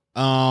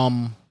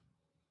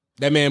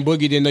 That man Boogie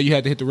didn't know you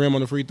had to hit the rim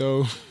on the free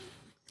throw.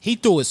 He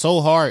threw it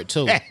so hard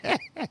too.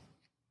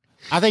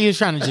 I think he was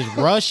trying to just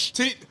rush.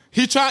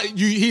 He tried.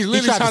 He's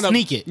literally trying to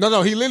sneak it.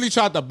 No, he literally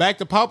tried to back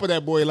the pop of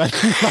that boy like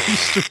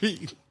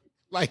street.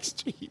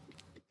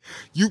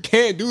 You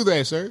can't do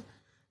that, sir.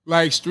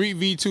 Like street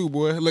V2,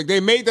 boy. Look, they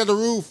made that a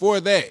rule for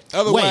that.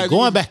 Otherwise,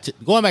 going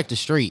back to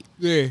street.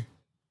 Yeah.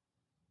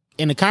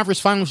 In the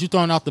conference finals, you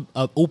throwing off the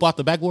oop off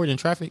the backboard in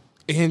traffic.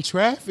 In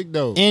traffic,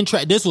 though.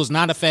 This was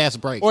not a fast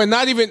break. Or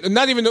not even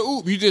the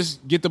oop. You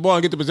just get the ball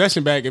and get the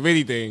possession back, if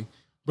anything.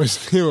 But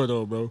still,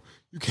 though, bro,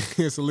 you can't.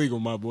 It's illegal,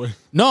 my boy.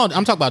 No, I'm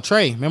talking about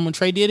Trey. Remember when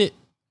Trey did it?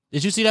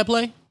 Did you see that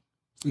play?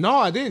 No,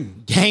 I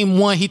didn't. Game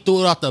 1, he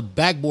threw it off the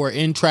backboard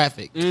in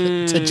traffic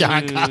to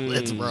John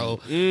Collins, bro.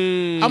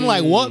 I'm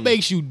like, what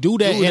makes you do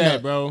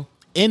that, bro?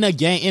 In a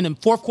game, in the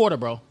fourth quarter,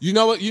 bro. You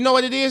know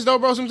what it is, though,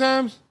 bro.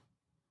 Sometimes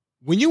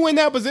when you in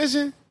that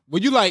position,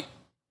 when you like,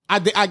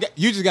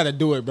 you just got to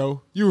do it,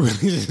 bro. You really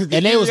just.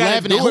 And they was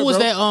laughing at who was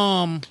that?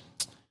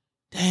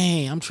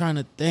 Dang, I'm trying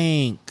to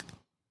think.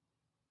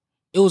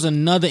 It was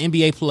another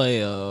NBA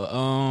player.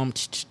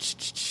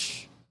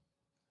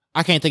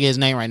 I can't think of his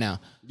name right now.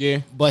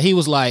 Yeah. But he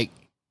was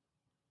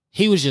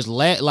just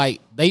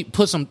like they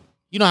put some,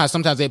 you know how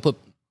sometimes they put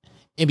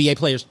NBA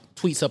players'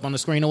 tweets up on the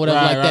screen or whatever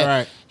that.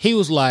 Right. He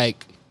was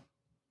like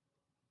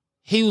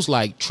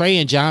Trey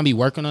and John be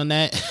working on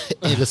that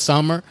in the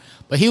summer,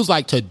 but he was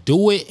like, to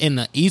do it in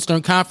the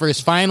Eastern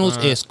Conference Finals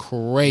is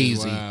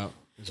crazy.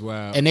 It's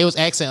wild. And they was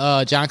asking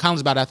John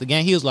Collins about it after the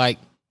game. He was like,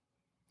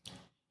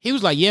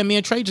 yeah, me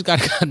and Trey just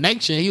got a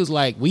connection. He was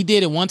like, we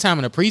did it one time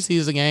in a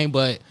preseason game,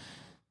 but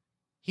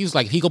He was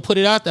like, he go put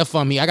it out there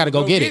for me. I gotta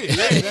go get it.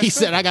 Yeah, He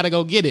said, I gotta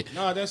go get it.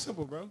 No, that's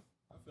simple, bro.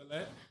 I feel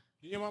that.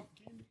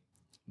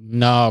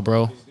 No,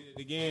 bro.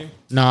 Again.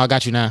 No, I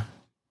got you now.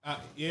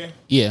 Yeah.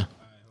 Yeah. All right,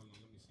 hold on.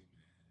 Let me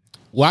see.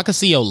 Well, I can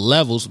see your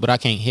levels, but I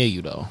can't hear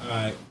you though. All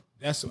right.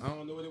 I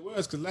don't know what it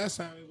was because last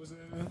time it was like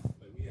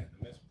we had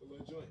to mess with the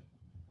little joint.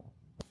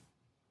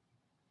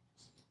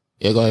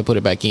 Yeah, go ahead, put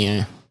it back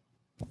in.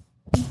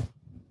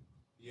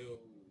 Yo.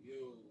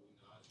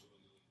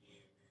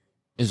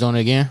 It's on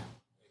it again.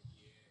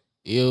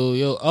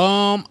 Yo.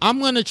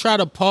 I'm gonna try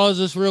to pause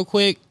this real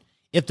quick.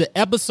 If the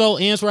episode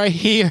ends right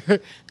here,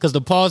 because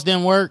the pause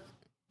didn't work,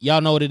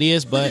 y'all know what it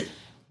is. But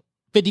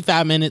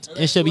 55 minutes,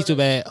 it should be too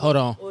bad. Hold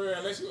on. Or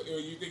unless you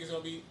think it's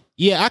gonna be.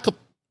 Yeah, I could.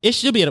 It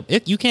should be.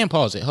 You can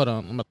pause it. Hold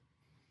on.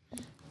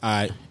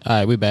 All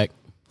right, we back.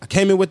 I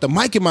came in with the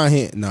mic in my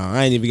hand. No,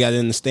 I ain't even got it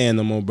in the stand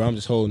no more, bro. I'm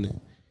just holding it.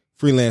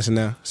 Freelancing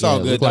now. It's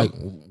all good. Like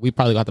we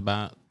probably got to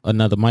buy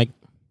another mic.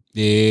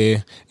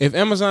 Yeah. If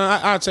Amazon,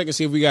 I'll check and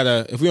see if we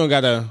don't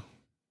got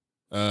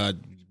a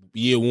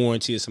year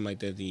warranty or something like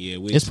that. Then yeah,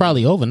 it's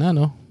probably over now,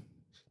 though.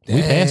 Dang,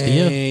 we passed the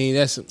year.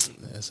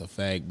 That's a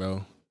fact,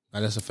 bro.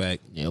 That's a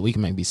fact. Yeah, we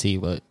can maybe see,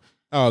 but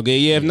oh, good.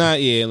 Yeah, if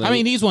not, yeah. I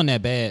mean, these weren't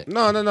that bad.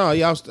 No.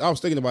 Yeah, I was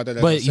thinking about that.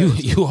 But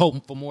you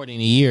hoping for more than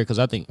a year because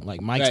I think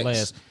like Mike's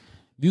last.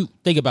 You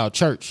think about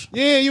church.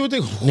 Yeah, you would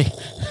think.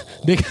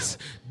 Niggas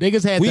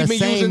had the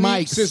same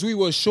mics since we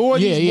were short.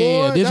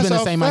 Yeah. This been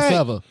the same mics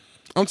ever.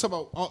 I'm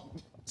talking about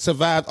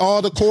survived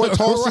all the court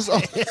tosses.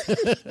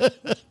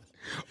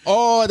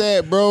 All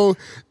that, bro.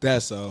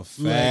 That's a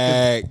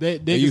fact.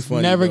 Niggas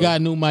funny, never bro.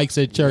 Got new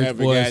mics at church,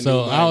 boy.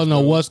 So I don't know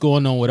what's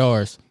going on with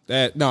ours.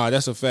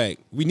 That's a fact.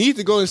 We need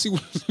to go and see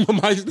what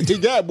mics they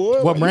got,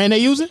 boy. What brand they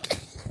using?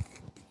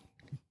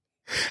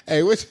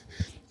 Hey, what?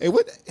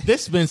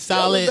 This been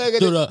solid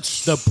through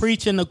the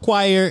preaching, the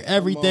choir,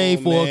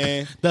 everything for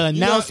the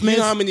announcements you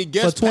know how many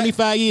guests, for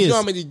 25 years. You know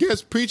how many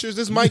guest preachers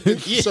this mic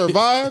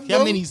survived?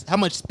 How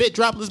much spit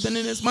droplets been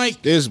in this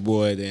mic? This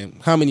boy, then.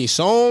 How many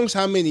songs?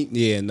 How many?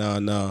 Yeah,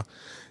 no.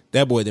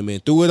 That boy done been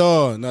through it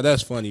all. No,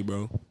 that's funny,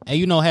 bro. And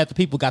you know, half the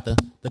people got the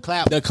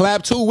clap. The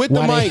clap too with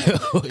the mic.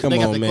 Come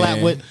on, man.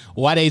 Clap with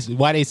why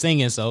they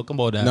singing? So come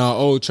on down. No,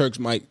 old church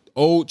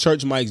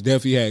mics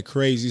definitely had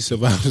crazy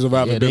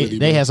survivability. Yeah,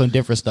 they had some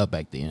different stuff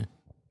back then.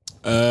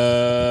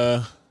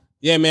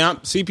 Yeah, man.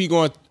 CP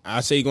going. I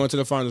say going to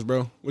the finals,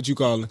 bro. What you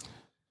calling?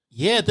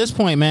 Yeah, at this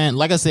point, man.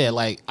 Like I said,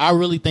 like I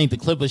really think the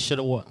Clippers should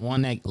have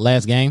won that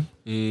last game.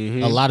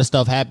 Mm-hmm. A lot of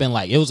stuff happened.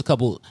 Like it was a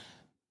couple.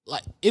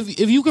 Like if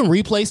you can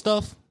replay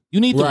stuff, you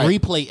need to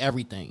replay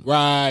everything.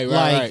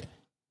 Right.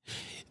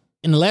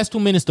 In the last 2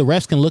 minutes, the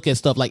refs can look at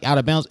stuff like out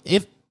of bounds.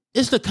 If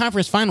it's the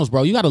conference finals,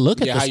 bro, you got to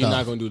look at the stuff. How you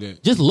not gonna do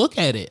that? Just look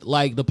at it.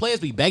 Like the players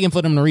be begging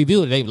for them to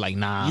review it. They be like,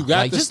 nah. You got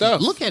like, the just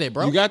stuff. Look at it,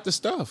 bro. You got the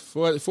stuff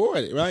for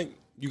it, right?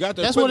 You got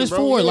the. That's what it's bro.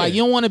 for. Yeah. Like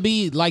you don't want to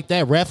be like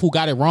that ref who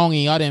got it wrong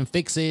and y'all didn't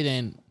fix it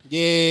and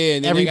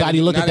and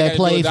everybody look at that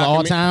play for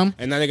all time.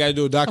 And now they got to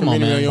do a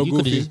documentary on your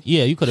goofy.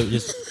 You could have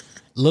just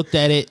looked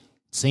at it,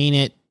 seen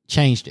it,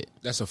 changed it.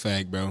 That's a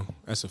fact, bro.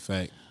 That's a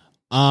fact.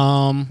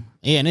 Yeah,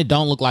 and it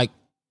don't look like.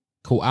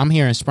 I'm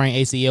hearing sprain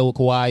ACL with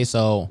Kawhi,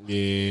 so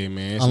yeah,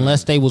 man.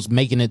 Unless they was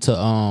making it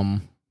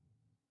to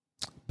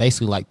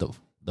basically like the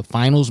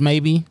finals,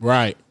 maybe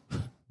right.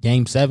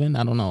 Game 7.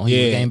 I don't know.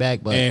 He came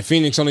back, but and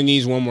Phoenix only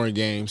needs one more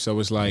game, so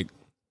it's like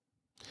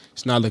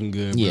it's not looking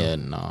good. Bro. Yeah,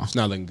 no, it's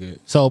not looking good.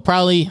 So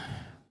probably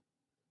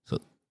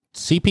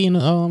CP in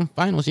the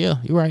finals. Yeah,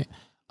 you're right.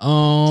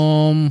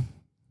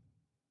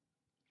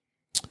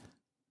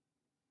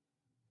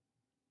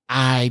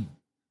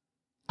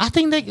 I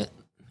think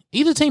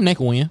either team they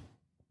can win.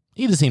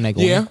 Either team they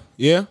can win.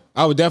 Yeah.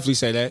 I would definitely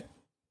say that.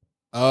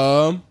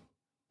 I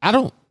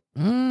don't.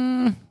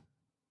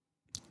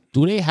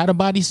 Do they have the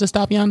bodies to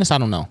stop Giannis? I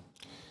don't know.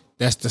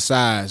 That's the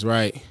size,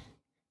 right?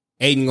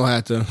 Aiden gonna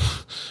have to.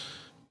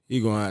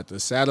 He gonna have to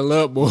saddle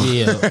up, boy.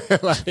 Yeah.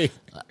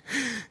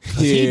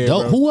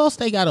 Bro. Who else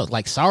they got?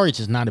 Like Sarge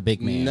is not a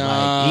big man.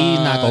 Like, he's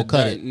not gonna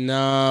cut it.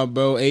 Nah,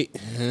 bro. I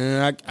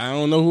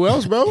don't know who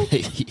else, bro.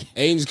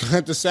 Aiden's gonna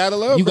have to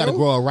saddle up. You got to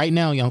grow up right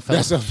now, young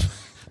fella.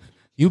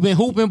 You've been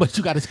hooping, but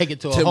you got to take it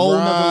to a whole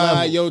nother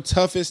level. Your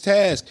toughest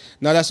task.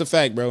 No, that's a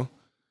fact, bro.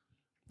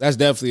 That's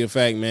definitely a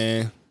fact,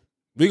 man.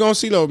 We gonna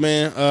see though,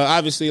 man.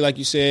 Obviously, like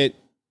you said,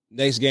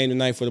 next game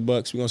tonight for the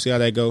Bucks. We gonna see how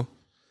that go.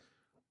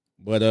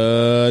 But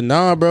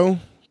nah, bro.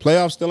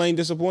 Playoffs still ain't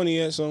disappointing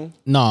yet, so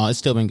no, it's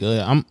still been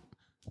good.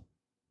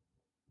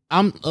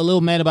 I'm a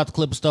little mad about the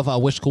Clipper stuff. I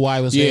wish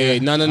Kawhi was there. Yeah,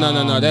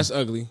 no. That's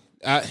ugly.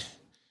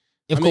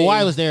 If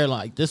Kawhi was there,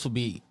 like this would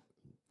be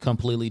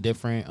completely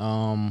different.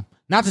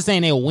 Not to say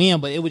they'll win,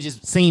 but it would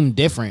just seem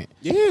different.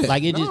 Yeah,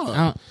 like it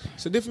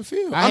it's a different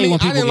feel. I hate when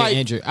people get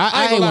injured.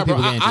 I hate when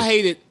people get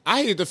injured. I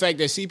hated the fact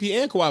that CP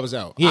and Kawhi was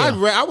out. Yeah.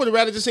 I would have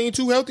rather just seen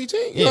two healthy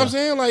teams. You know what I'm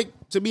saying? Like,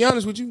 to be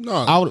honest with you,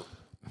 no.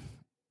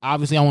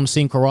 Obviously, I want to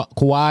see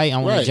Kawhi. I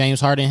want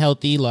James Harden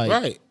healthy. Like,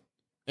 right.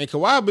 And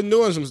Kawhi been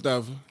doing some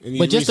stuff.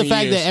 But just the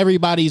fact that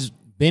everybody's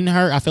been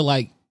hurt, I feel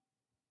like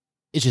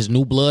it's just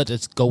new blood.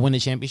 Let's go win the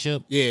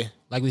championship. Yeah.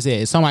 like we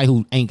said, it's somebody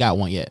who ain't got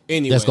one yet.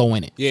 Anyway, let's go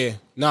win it. Yeah.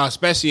 No,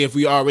 especially if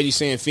we already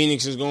saying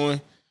Phoenix is going.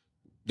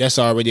 That's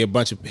already a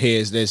bunch of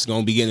heads that's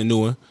going to be getting a new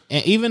one.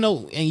 And even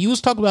though, and you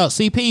was talking about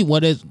CP,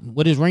 what is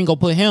ring gonna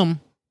put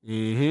him?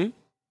 Mm-hmm.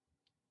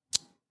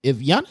 If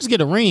Giannis get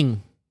a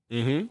ring,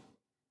 mm-hmm.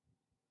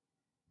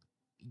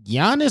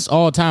 Giannis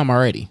all time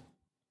already.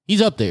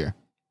 He's up there.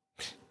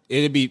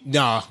 It'd be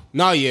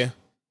yeah.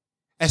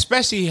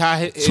 Especially how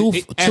as two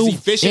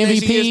efficient as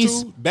he is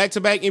MVPs. too,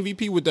 back-to-back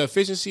MVP with the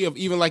efficiency of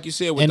even like you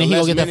said, with And the then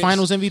he'll get minutes. the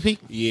Finals MVP.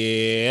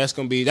 Yeah,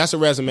 that's a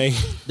resume.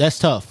 That's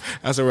tough.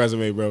 That's a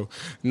resume, bro.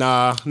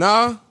 Nah.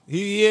 Two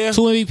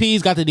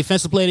MVPs, got the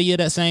Defensive Player of the Year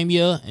that same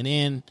year, and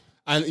then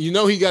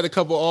he got a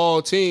couple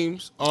all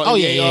teams. All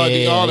of that.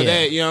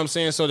 You know what I'm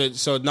saying? I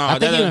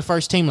think he went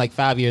first team like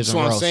 5 years in a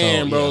row. That's what I'm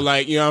saying, bro. Yeah.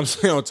 Like, you know what I'm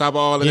saying? On top of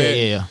all of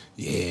that.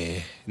 Yeah.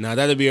 Nah,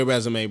 that'd be a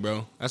resume,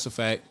 bro. That's a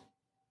fact.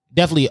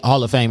 Definitely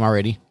Hall of Fame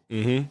already.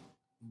 Mm-hmm.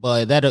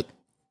 But that'll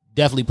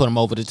definitely put him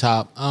over the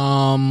top.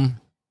 I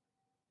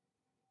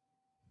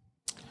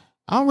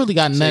don't really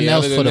got nothing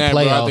else for the playoffs.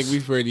 Bro, I think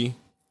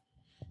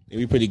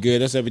we pretty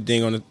good. That's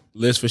everything on the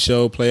list for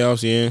show.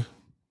 Playoffs, yeah.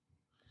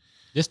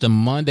 This the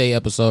Monday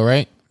episode,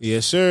 right?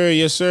 Yes,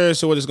 sir.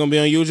 So what is going to be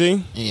on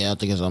UG? Yeah, I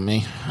think it's on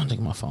me. I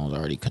think my phone's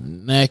already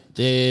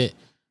connected.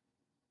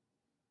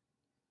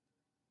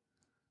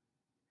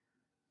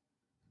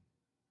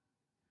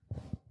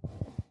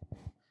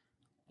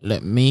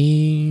 Let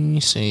me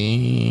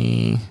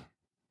see.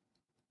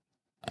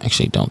 I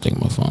actually don't think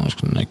my phone is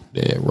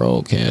connected.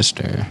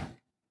 Roadcaster.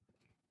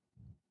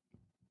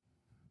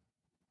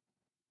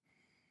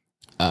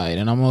 All right,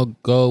 and I'm going to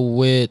go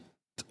with...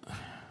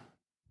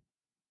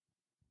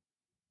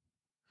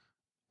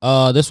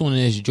 this one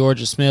is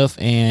Georgia Smith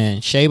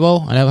and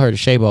Shabo. I never heard of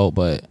Shabo,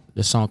 but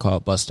this song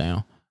called Bust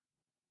Down.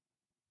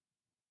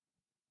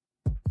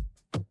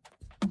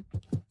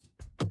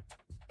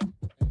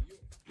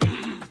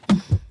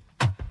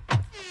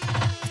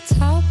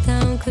 Top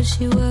down cause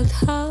she worked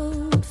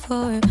hard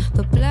for it,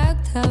 but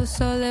blacked out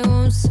so they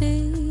won't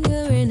see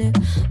her in it.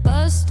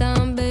 Bust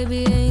down,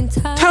 baby, ain't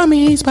tired.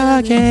 Tommy's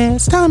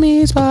Podcast.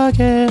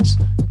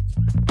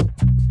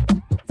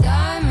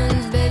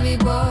 Diamonds, baby,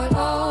 bought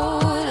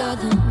all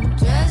of them.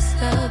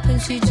 Dressed up and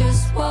she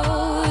just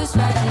was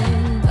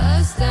right.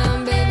 Bust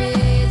down, baby,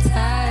 ain't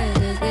tired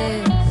of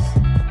this.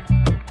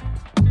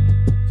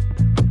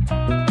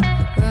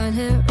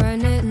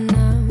 Run it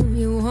now.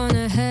 You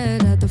wanna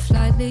head out, the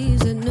flight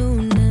leaves at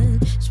noon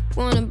and she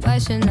wanna buy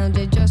Chanel,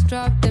 they just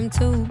dropped them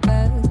 2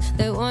 bags.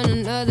 They want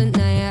another,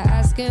 now you're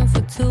asking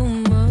for too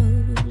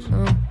much.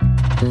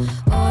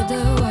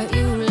 Order what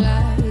you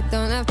like,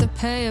 don't have to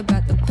pay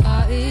about the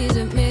parties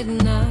at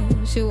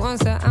midnight. She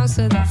wants an ounce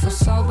of that, feels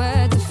so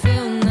bad to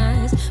feel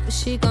nice, but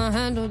she gon'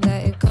 handle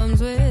that, it comes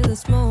with a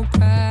small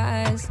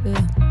price.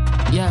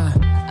 Yeah,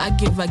 I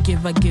give,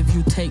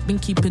 you take. Been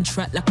keeping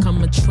track like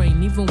I'm a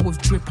train. Even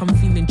with drip, I'm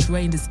feeling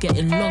drained. It's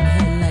getting long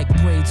hair like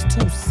braids,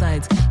 2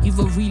 sides.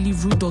 Either really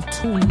rude or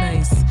too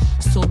nice.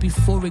 So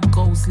before it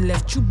goes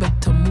left, you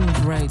better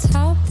move right.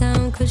 Top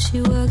down cause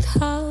she worked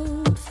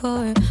hard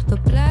for it,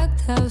 but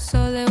blacked out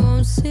so they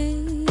won't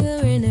see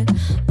her in it.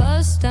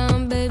 Bust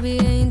down, baby,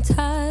 ain't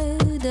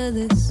tired of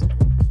this.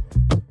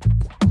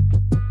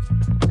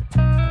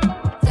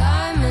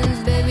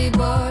 Diamonds, baby,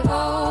 bought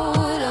all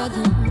of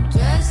them.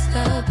 Dressed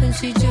up and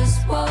she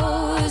just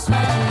was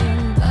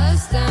right.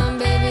 Bust down,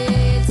 baby,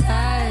 ain't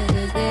tired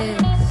of this.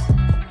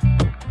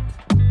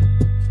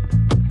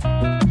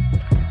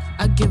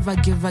 I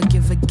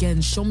give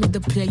again. Show me the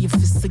play if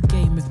it's a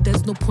game. If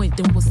there's no point,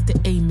 then what's the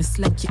aim? It's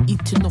like you're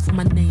eating off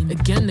my name.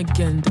 Again,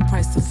 the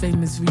price of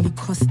fame is really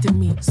costing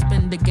me.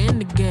 Spend again.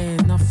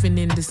 Nothing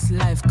in this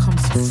life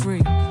comes for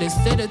free. They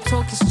say that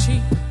talk is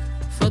cheap.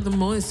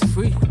 Furthermore, it's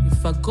free.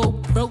 If I go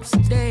broke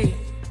today,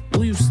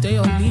 will you stay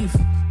or leave?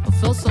 I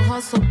felt so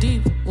hard, so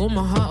deep. Wore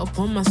my heart up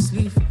on my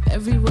sleeve.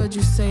 Every word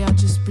you say, I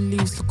just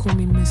believe. So call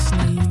me Miss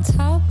Naive.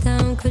 Top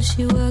down cause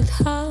she worked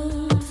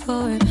hard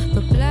for it,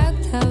 but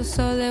blacked out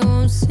so they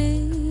won't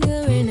see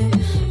her in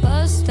it.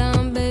 Bust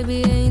down,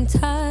 baby, ain't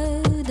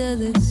tired of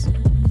this.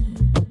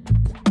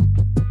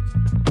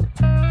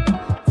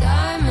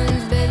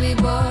 Diamonds, baby,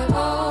 bought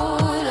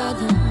all of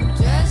them.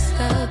 Dressed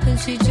up and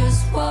she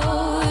just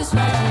was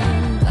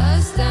right.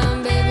 Bust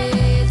down, baby,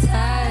 ain't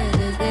tired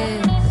of this.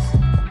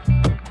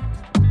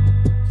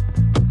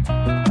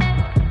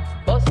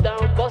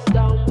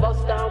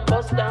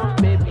 Bust down,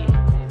 baby.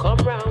 Come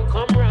round,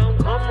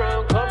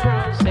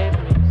 save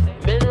me.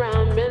 Been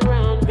round,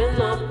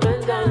 been up,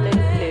 been down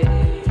lately.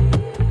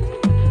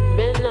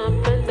 Been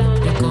up and down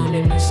lately. They call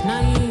me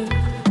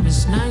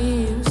Miss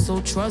Naive,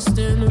 so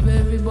trusting of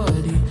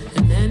everybody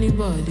and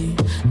anybody.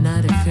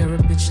 Not if you're a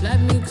bitch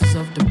like me, cause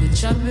of the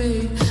bitch I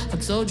be. I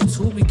told you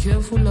to be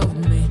careful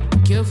of me, be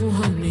careful,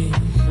 honey.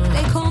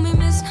 They call me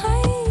Miss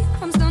Naive,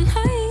 I'm still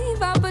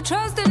naive. I put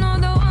trust in all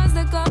the ones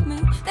that got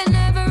me. They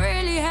never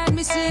really had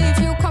me see if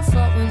you come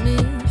fuck with me.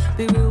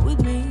 Be real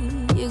with me,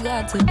 you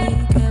got to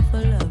be careful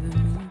loving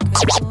me.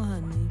 Careful,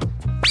 honey.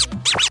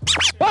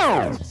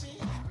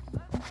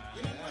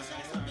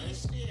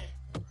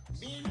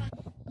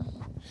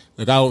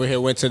 Like I over here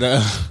went to the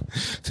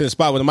to the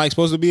spot where the mic's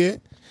supposed to be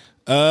at.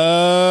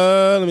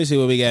 Let me see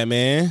what we got,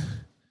 man.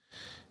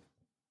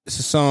 It's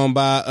a song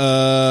by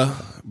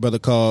brother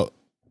called,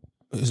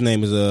 his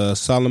name is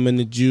Solomon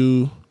the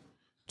Jew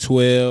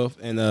 12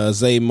 and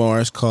Zay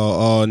Mars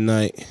called All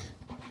Night.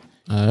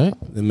 All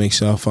right. That makes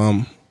sure if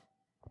I'm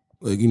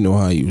like, you know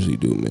how I usually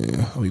do,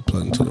 man. I'll be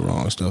plugging to the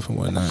wrong stuff and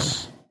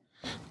whatnot.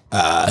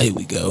 Here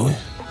we go.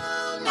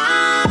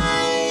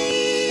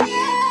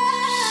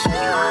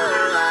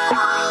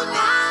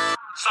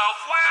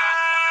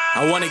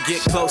 I wanna get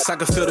close, I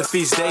can feel the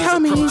feast days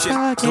approaching.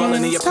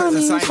 Dwelling in your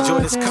presence, I enjoy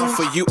this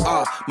comfort. You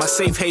are my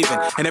safe haven,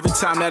 and every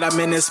time that I'm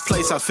in this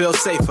place, I feel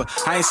safer.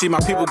 I ain't seen my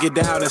people get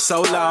down in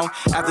so long.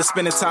 After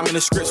spending time in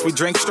the scripts, we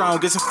drink strong.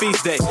 It's a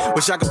feast day.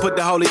 Wish I could put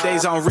the holy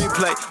days on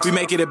replay. We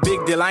make it a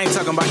big deal. I ain't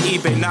talking about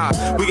eBay,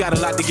 nah. We got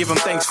a lot to give them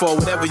thanks for.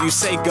 Whatever you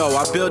say, go.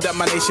 I build up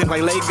my nation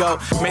like Lego.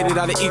 Made it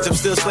out of Egypt,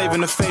 still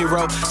slaving to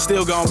Pharaoh.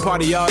 Still gonna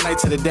party all night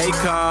till the day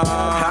come.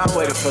 I'm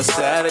waiting for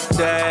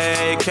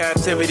Saturday.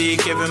 Captivity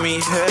giving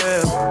me hell.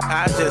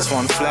 I just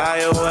wanna fly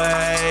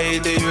away.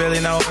 Do you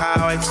really know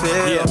how I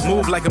feel? Yeah,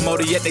 move like a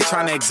motor, yet they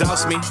tryna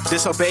exhaust me.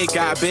 Disobey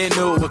God, been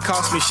knew it would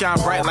cost me. Shine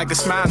bright like a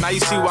smile, now you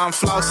see why I'm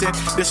flossing.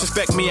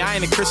 Disrespect me, I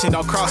ain't a Christian,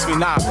 don't cross me,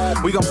 nah.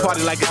 We gon'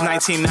 party like it's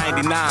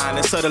 1999.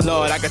 And so the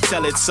Lord, I can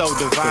tell it's so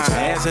divine. Put your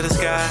hands to the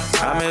sky,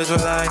 I'm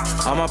Israelite.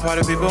 All my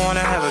party people wanna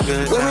have a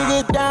good time.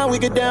 When we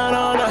get down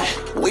all night.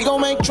 We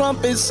gon' make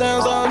trumpet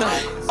sounds all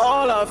night.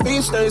 All our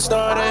feasts, they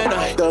start at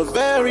night. The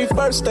very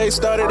first day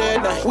started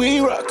at night.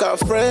 We rock our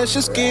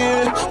freshest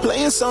gear,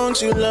 playing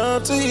songs you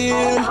love to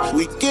hear.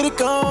 We get it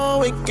going,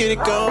 we get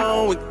it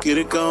going, we get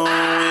it going.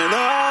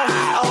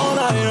 All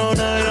night, all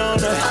night, all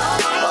night.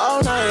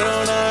 All night,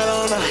 all night,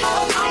 all night.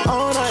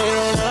 All night,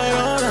 all night,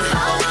 all night.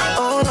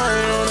 All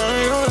night, all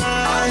night, all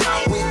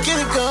night. We get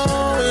it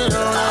going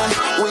all night.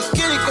 We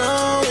get it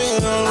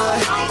going all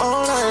night.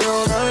 All night,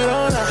 all night,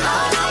 all night.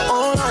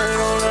 All night,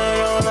 all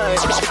night, all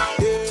night.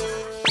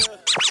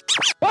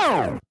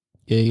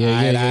 Yeah.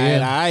 All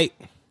right.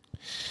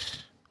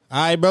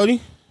 All right, Brody.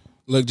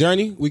 Look,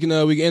 Journey, we can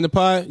end the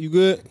pod. You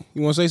good?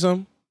 You want to say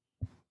something?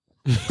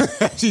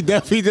 She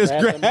definitely just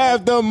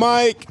grabbed the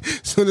mic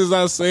as soon as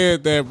I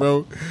said that, bro.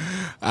 All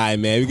right,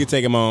 man. We can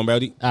take him on,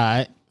 Brody. All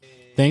right.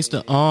 Thanks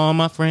to all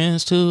my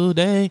friends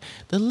today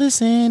that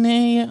listen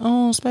in your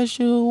own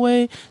special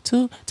way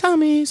to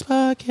Tommy's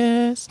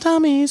Podcast.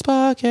 Tommy's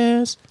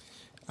Podcast.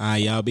 All right,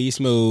 y'all be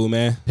smooth,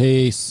 man.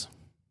 Peace.